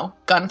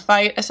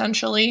 gunfight,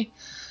 essentially.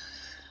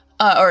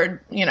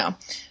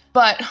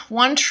 But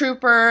one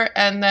trooper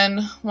and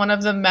then one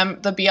of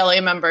the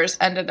BLA members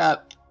ended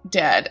up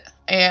dead.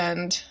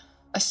 And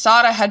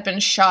Asada had been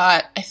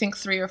shot, I think,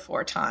 3 or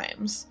 4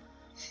 times.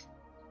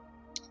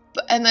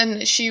 And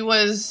then she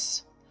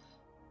was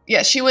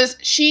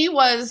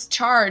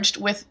charged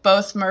with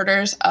both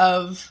murders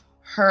of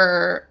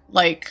her,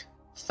 like,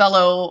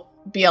 fellow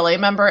BLA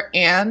member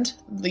and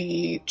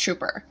the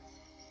trooper.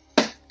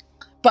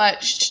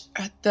 But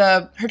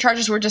her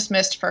charges were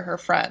dismissed for her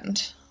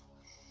friend.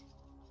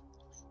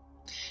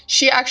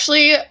 She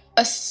actually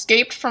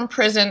escaped from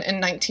prison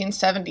in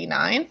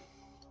 1979,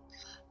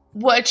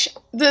 which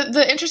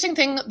the interesting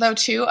thing, though,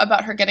 too,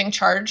 about her getting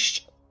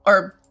charged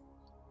or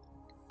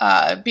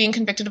being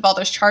convicted of all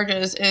those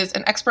charges is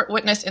an expert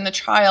witness in the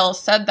trial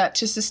said that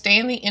to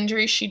sustain the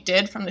injury she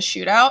did from the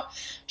shootout,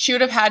 she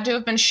would have had to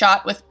have been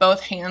shot with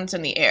both hands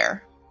in the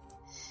air.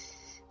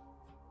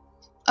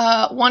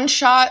 One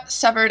shot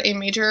severed a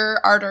major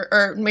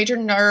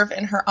nerve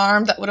in her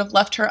arm that would have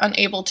left her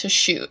unable to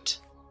shoot.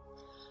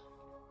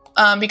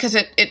 Because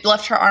it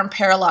left her arm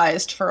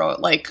paralyzed for,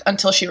 like,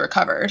 until she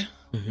recovered.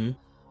 Mm-hmm.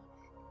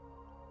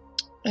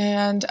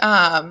 And,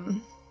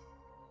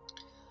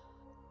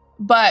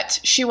 but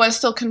she was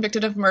still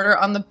convicted of murder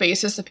on the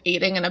basis of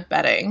aiding and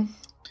abetting,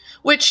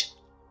 Which,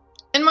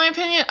 in my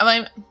opinion,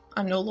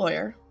 I'm no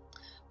lawyer,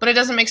 but it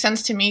doesn't make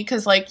sense to me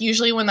because, like,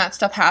 usually when that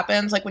stuff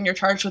happens, like when you're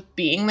charged with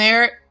being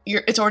there,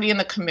 it's already in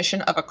the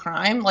commission of a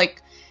crime.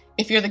 Like,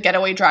 if you're the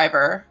getaway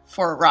driver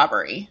for a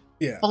robbery,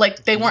 Yeah. but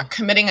like they weren't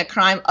committing a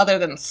crime other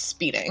than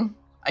speeding,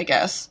 I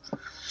guess.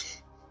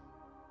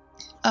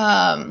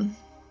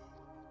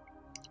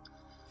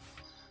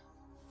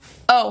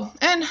 Oh,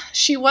 and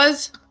she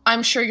was,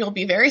 I'm sure you'll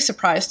be very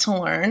surprised to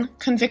learn,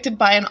 convicted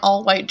by an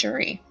all-white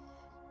jury.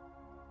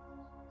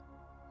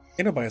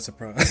 Ain't nobody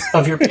surprised.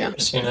 Of your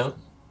peers, you know?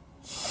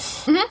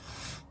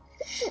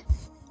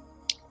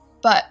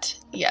 But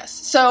yes,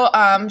 so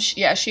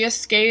she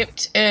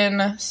escaped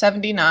in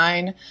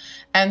 '79,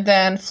 and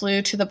then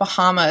flew to the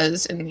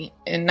Bahamas in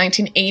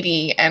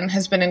 1980, and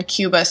has been in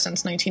Cuba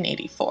since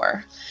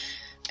 1984.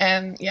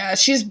 And yeah,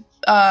 she's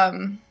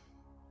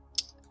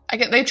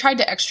they tried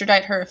to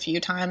extradite her a few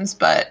times,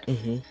 but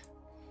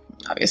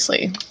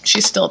obviously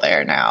she's still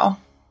there now,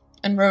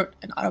 and wrote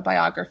an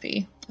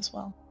autobiography as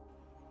well.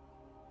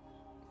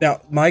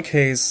 Now, my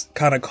case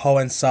kind of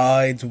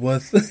coincides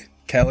with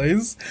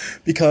Kelly's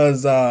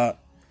because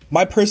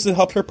my person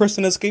helped her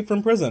person escape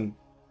from prison.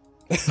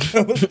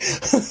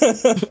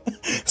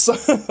 So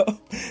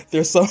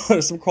there's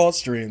some cross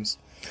streams.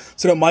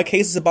 So now my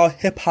case is about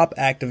hip hop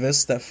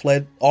activists that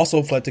fled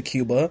to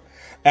Cuba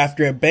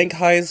after a bank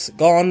heist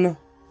gone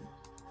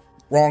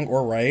wrong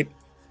or right,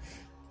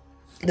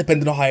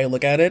 depending on how you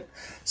look at it.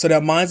 So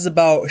now mine's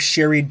about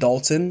Sherry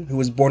Dalton, who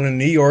was born in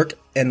New York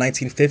in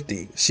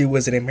 1950. She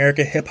was an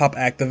American hip-hop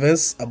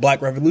activist, a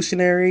black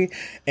revolutionary,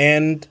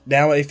 and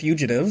now a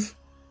fugitive.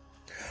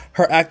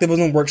 Her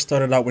activism work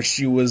started out when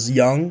she was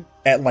young.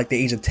 At like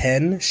the age of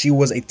 10, she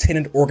was a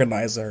tenant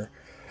organizer.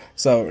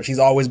 So she's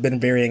always been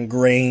very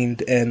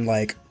ingrained in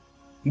like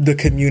the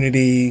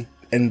community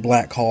and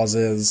black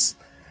causes.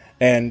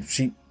 And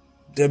she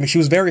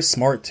was very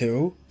smart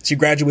too. She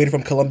graduated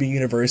from Columbia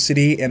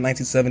University in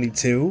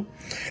 1972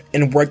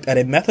 and worked at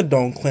a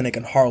methadone clinic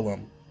in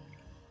Harlem.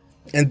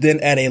 And then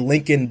at a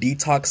Lincoln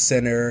Detox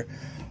Center,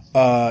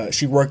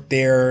 she worked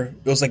there.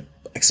 It was like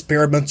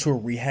experimental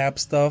rehab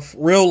stuff.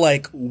 Real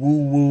like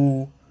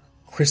woo-woo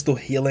crystal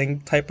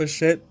healing type of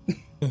shit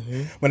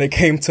when it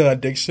came to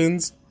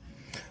addictions.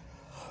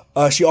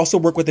 She also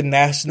worked with the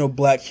National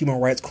Black Human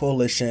Rights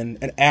Coalition.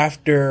 And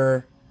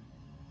after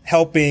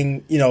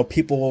helping,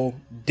 people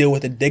deal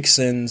with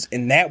addictions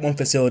in that one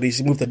facility,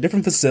 she moved to a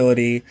different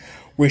facility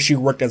where she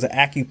worked as an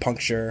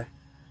acupuncture.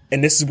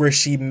 And this is where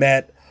she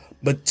met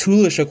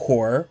Mutulu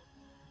Shakur,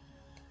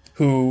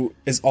 who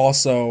is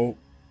also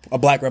a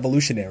black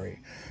revolutionary.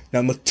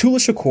 Now, Mutulu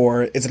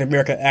Shakur is an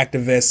American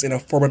activist and a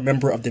former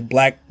member of the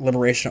Black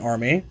Liberation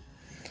Army.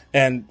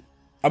 And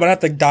I'm going to have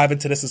to dive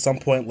into this at some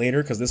point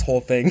later because this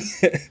whole thing,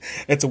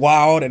 it's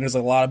wild and there's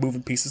a lot of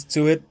moving pieces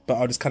to it. But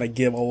I'll just kind of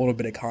give a little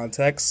bit of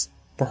context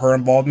for her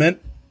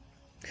involvement.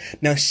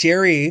 Now,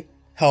 Sherry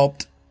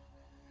helped,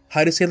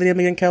 how do you say the name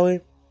again,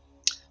 Kelly?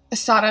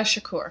 Assata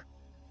Shakur.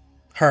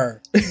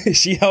 Her.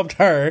 She helped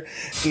her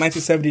in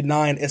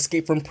 1979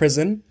 escape from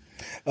prison.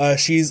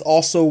 She's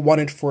also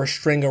wanted for a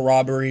string of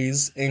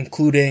robberies,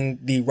 including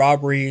the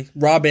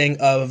robbing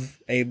of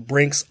a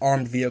Brinks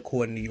armed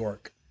vehicle in New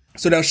York.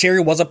 So now Sherry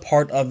was a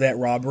part of that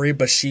robbery,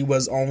 but she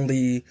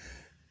didn't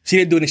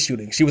do any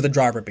shooting. She was the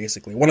driver,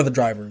 basically, one of the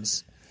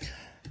drivers.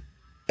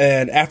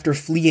 And after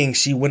fleeing,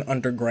 she went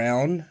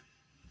underground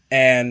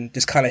and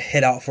just kind of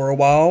hid out for a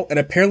while. And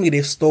apparently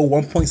they stole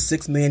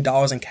 $1.6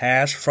 million in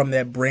cash from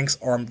that Brinks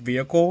armed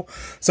vehicle.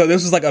 So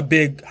this was like a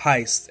big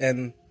heist.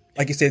 And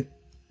like you said,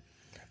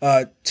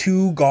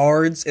 2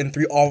 guards and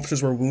 3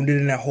 officers were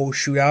wounded in that whole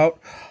shootout.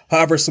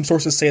 However, some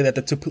sources say that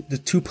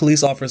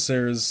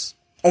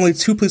only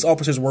 2 police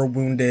officers were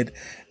wounded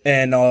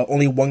and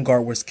only 1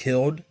 guard was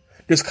killed.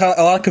 There's kind of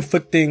a lot of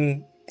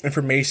conflicting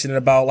information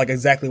about like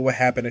exactly what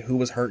happened and who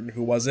was hurt and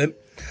who wasn't.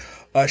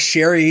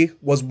 Sherry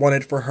was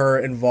wanted for her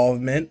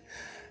involvement.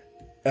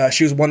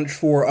 She was wanted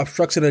for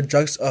obstruction of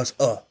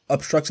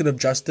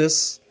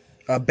justice,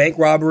 bank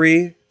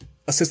robbery,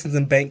 assistance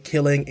in bank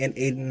killing, and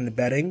aiding and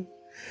abetting.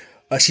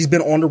 She's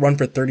been on the run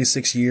for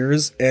 36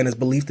 years and is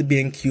believed to be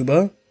in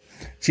Cuba.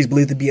 She's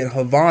believed to be in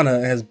Havana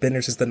and has been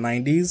there since the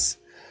 90s.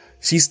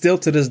 She still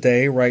to this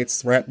day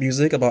writes rap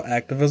music about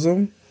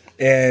activism,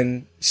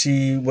 and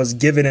she was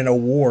given an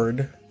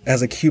award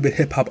as a Cuban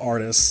hip hop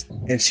artist.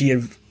 And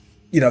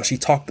she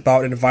talked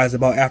about and advised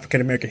about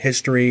African American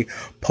history,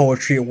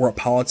 poetry, and world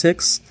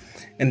politics.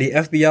 And the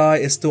FBI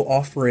is still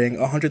offering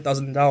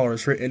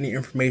 $100,000 for any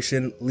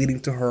information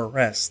leading to her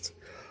arrest.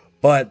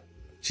 But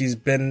she's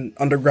been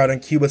underground in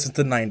Cuba since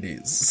the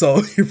 90s,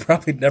 so you're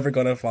probably never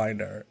gonna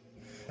find her.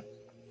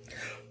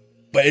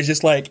 But it's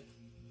just like,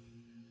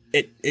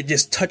 it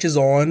just touches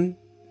on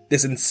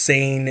this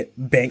insane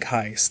bank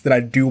heist that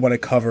I do want to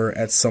cover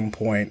at some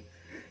point,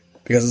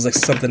 because it's like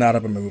something out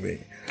of a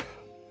movie.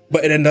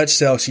 But in a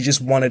nutshell, she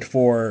just wanted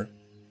for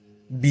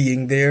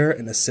being there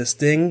and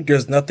assisting.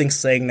 There's nothing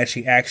saying that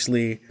she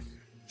actually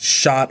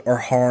shot or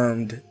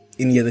harmed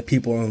any of the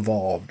people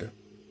involved.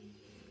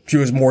 She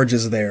was more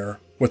just there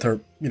with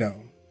her,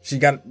 She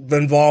got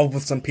involved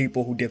with some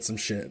people who did some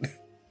shit.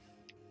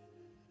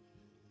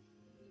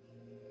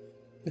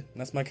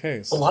 That's my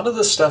case. A lot of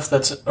the stuff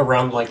that's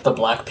around, like, the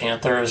Black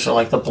Panthers or,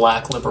 like, the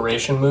Black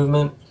Liberation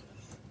Movement,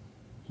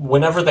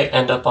 whenever they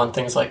end up on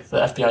things like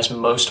the FBI's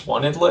most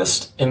wanted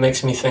list, it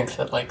makes me think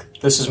that, like,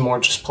 this is more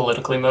just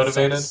politically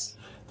motivated.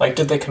 Like,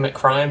 did they commit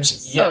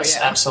crimes? Yes,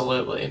 yeah.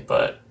 Absolutely.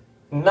 But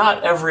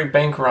not every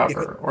bank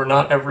robber or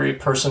not every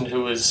person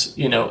who is,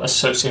 you know,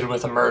 associated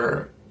with a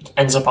murder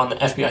ends up on the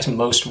FBI's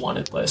most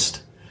wanted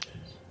list.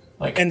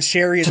 Like, And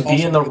Sherry is to be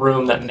also in the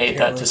room that made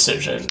that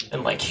decision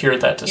and, like, hear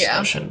that Yeah.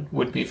 discussion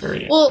would be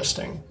very Well,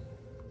 interesting.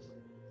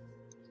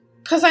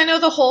 Because I know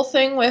the whole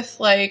thing with,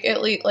 like,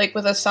 like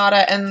with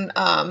Asada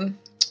and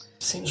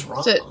Seems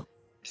wrong. it-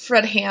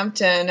 Fred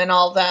Hampton and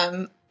all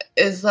them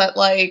is that,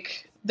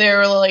 like,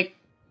 they're, like,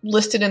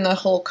 listed in the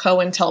whole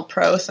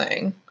COINTELPRO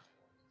thing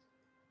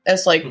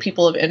as, like,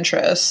 people of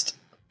interest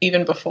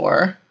even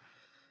before.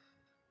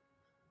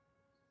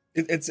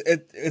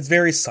 It's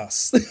very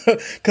sus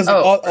because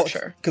For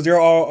sure. because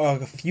there are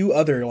a few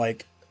other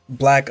like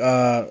black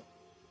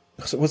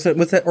what's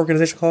that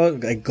organization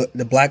called, like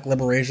the Black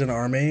Liberation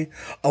Army.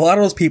 A lot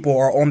of those people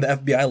are on the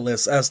FBI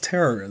list as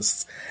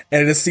terrorists,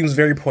 and it just seems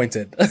very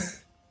pointed.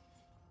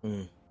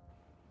 100%.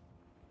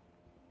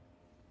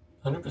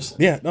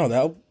 Yeah, no,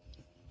 that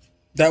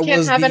Can't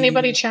was have the-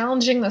 anybody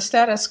challenging the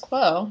status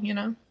quo, you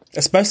know?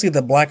 especially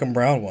the black and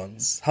brown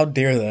ones. How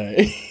dare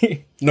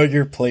they? Know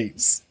your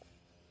place.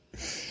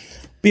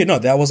 But yeah, no,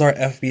 that was our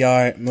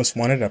FBI Most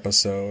Wanted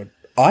episode.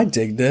 I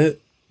digged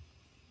it.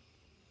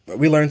 But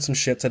we learned some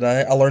shit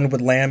today. I learned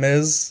what lamb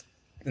is,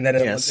 and that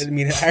Yes. it didn't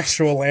mean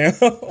actual lamb.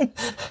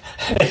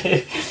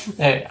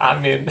 Hey, I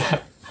mean,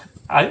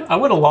 I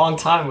went a long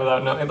time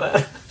without knowing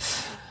that.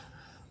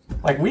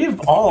 Like, we've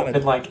all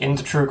been, like,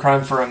 into true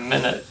crime for a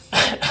minute.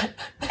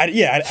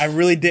 I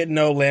really didn't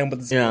know lamb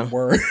was the Yeah.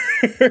 word.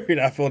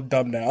 I feel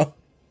dumb now.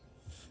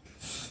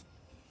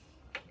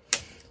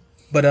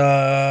 But you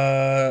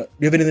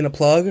have anything to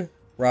plug,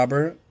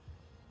 Robert?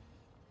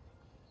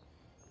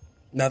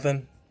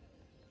 Nothing.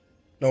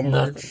 No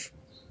merch.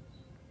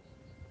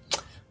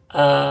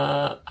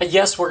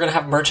 Yes, we're gonna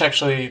have merch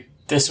actually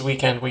this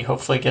weekend. We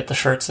hopefully get the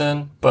shirts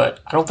in, but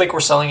I don't think we're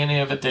selling any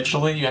of it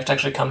digitally. You have to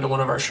actually come to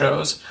one of our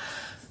shows.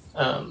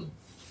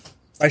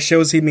 By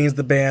shows he means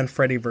the band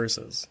Freddy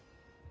Versus.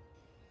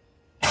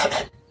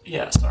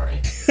 Yeah,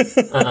 sorry.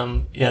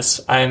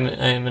 Yes, I'm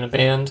in a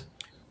band.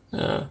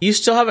 You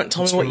still haven't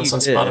told me Stream what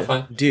us you on did.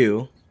 Spotify.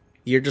 Do.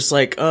 You're just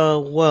like,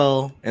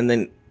 well, and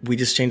then we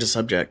just change the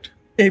subject.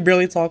 He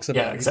barely talks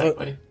about Yeah, it.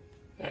 exactly.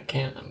 I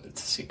can't.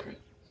 It's a secret.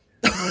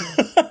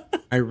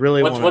 I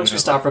really want to Once we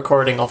stop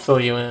recording, I'll fill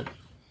you in.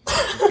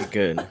 be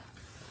good.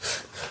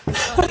 The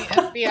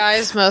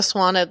FBI's most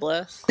wanted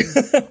list.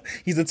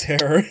 He's a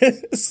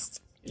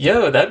terrorist.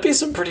 Yo, that'd be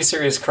some pretty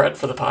serious cred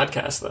for the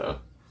podcast, though.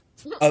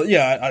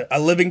 Yeah, a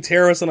living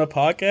terrorist on a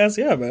podcast?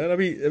 Yeah, man, that'd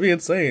be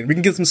insane. We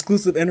can get some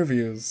exclusive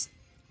interviews.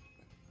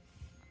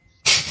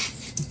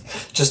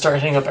 Just start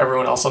hitting up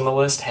everyone else on the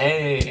list.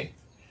 Hey,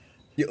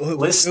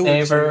 list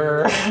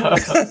neighbor,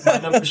 my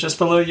number's just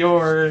below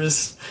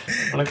yours.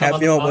 Wanna come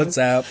Have me on the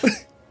WhatsApp. pod?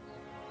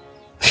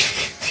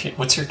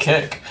 What's your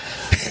kick?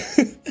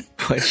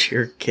 What's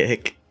your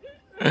kick?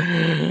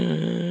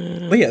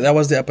 But yeah, that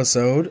was the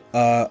episode.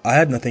 I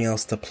have nothing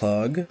else to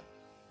plug.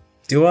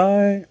 Do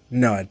I?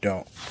 No, I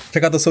don't.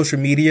 Check out the social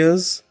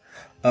medias.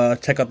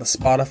 Check out the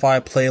Spotify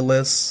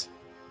playlists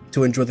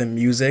to enjoy the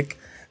music.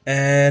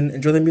 And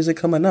enjoy the music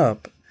coming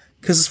up.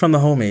 Kisses from the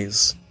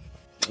homies.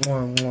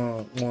 Mwah,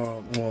 mwah,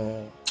 mwah,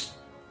 mwah.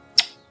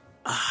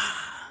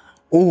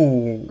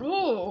 Ooh.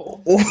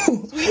 Ooh.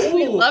 Ooh.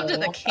 We loved it,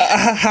 the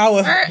can. How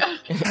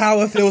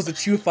it feels to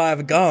chew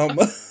 5 gum.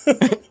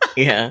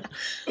 Yeah.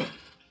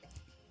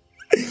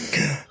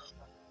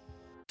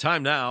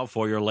 Time now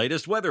for your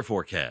latest weather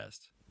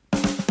forecast.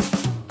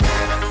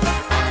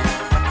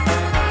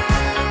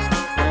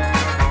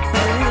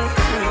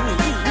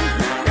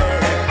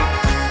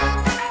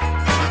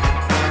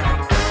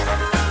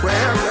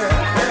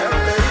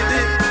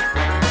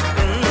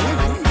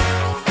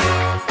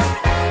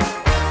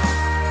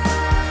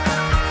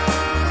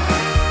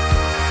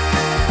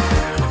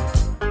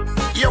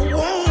 Your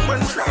woman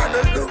try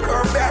to do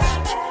her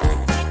best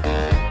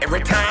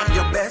every time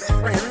your best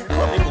friend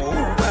coming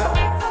over.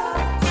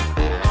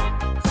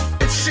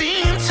 It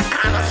seems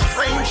kind of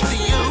strange to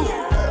you,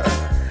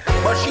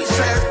 but she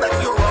says that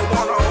you're a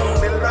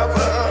one-only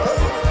lover.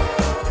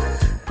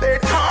 They're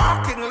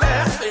talking,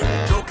 laughing,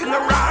 joking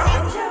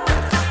around,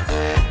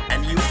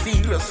 and you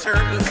feel a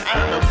certain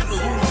kind of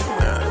blue.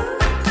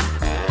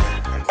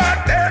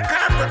 But their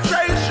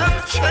conversation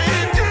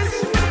changes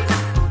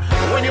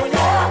when you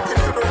walk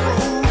into the room.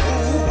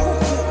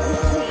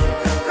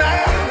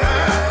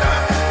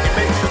 It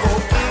makes you go,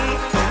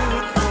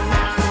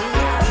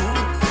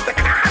 the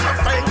kind of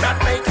thing that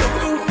make you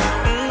go,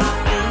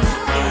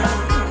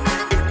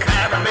 it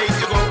kind of make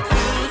you go,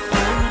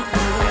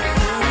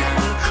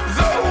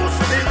 those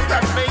things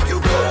that make you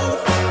go,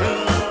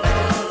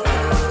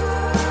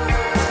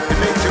 it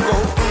makes you go,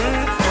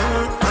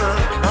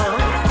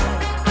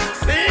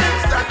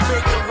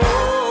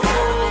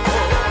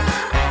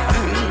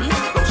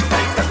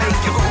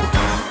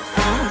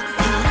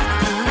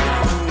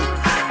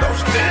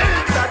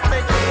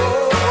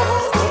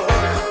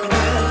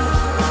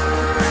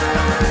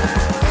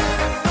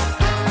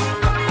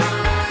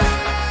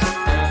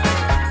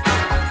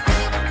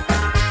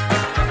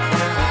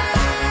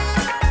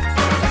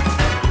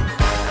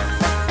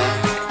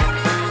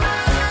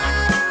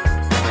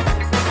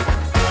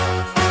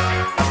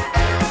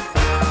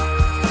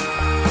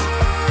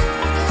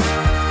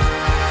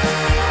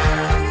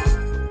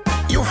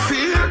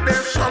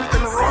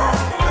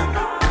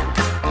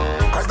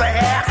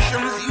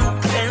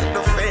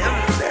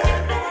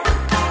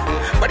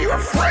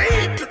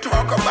 afraid to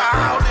talk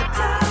about it.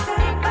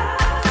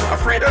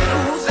 Afraid of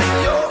losing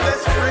your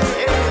best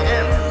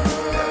friend.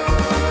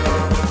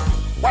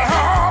 Well,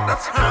 all the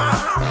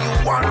time you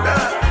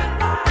wonder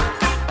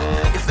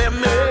if they're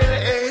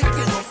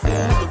making a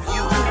fool of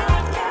you.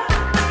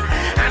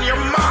 And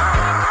your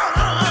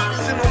mind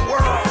is in a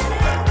whirl,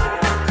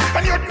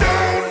 and you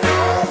don't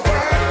know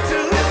what to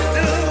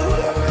do.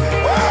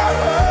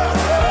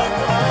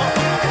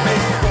 It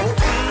makes you go,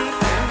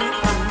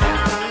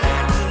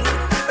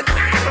 the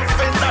kind of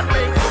thing that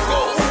makes you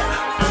go,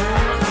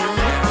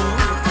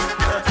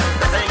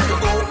 the thing you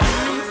go,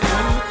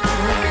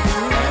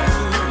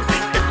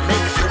 it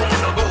makes you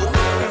wanna go.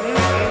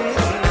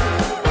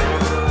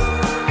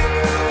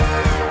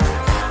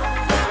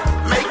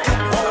 Make you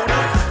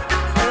wanna,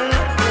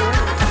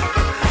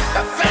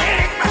 the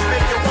thing that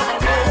make you wanna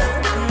know.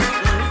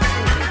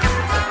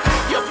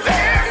 Your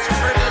best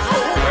friend is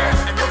over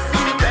and you're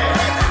feeling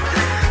bad.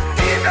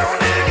 Deep down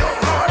in your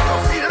heart you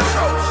feel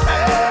so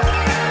sad.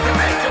 It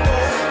make you go,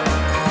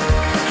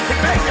 it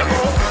make you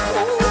go.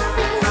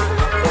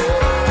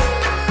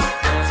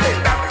 Say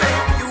that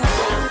make you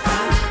go.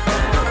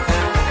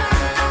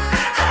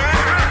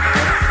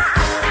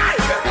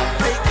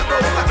 Make you go,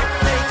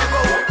 make you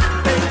go,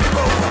 make you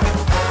go.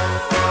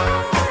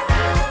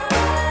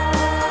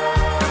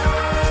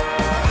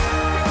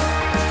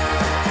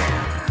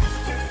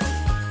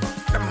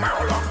 The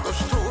moral of the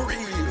story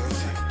is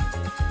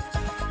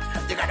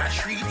you gotta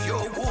treat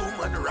your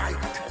woman right.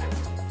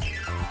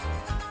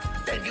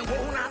 Then you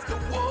won't have to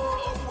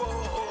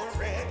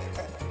worry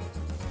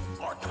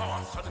or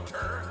toss and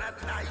turn at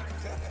night.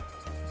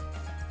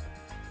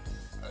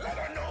 Let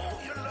her know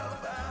you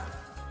love her,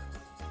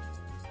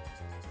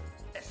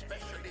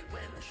 especially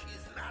when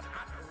she's not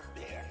at her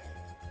best.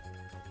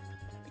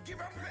 Give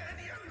her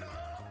plenty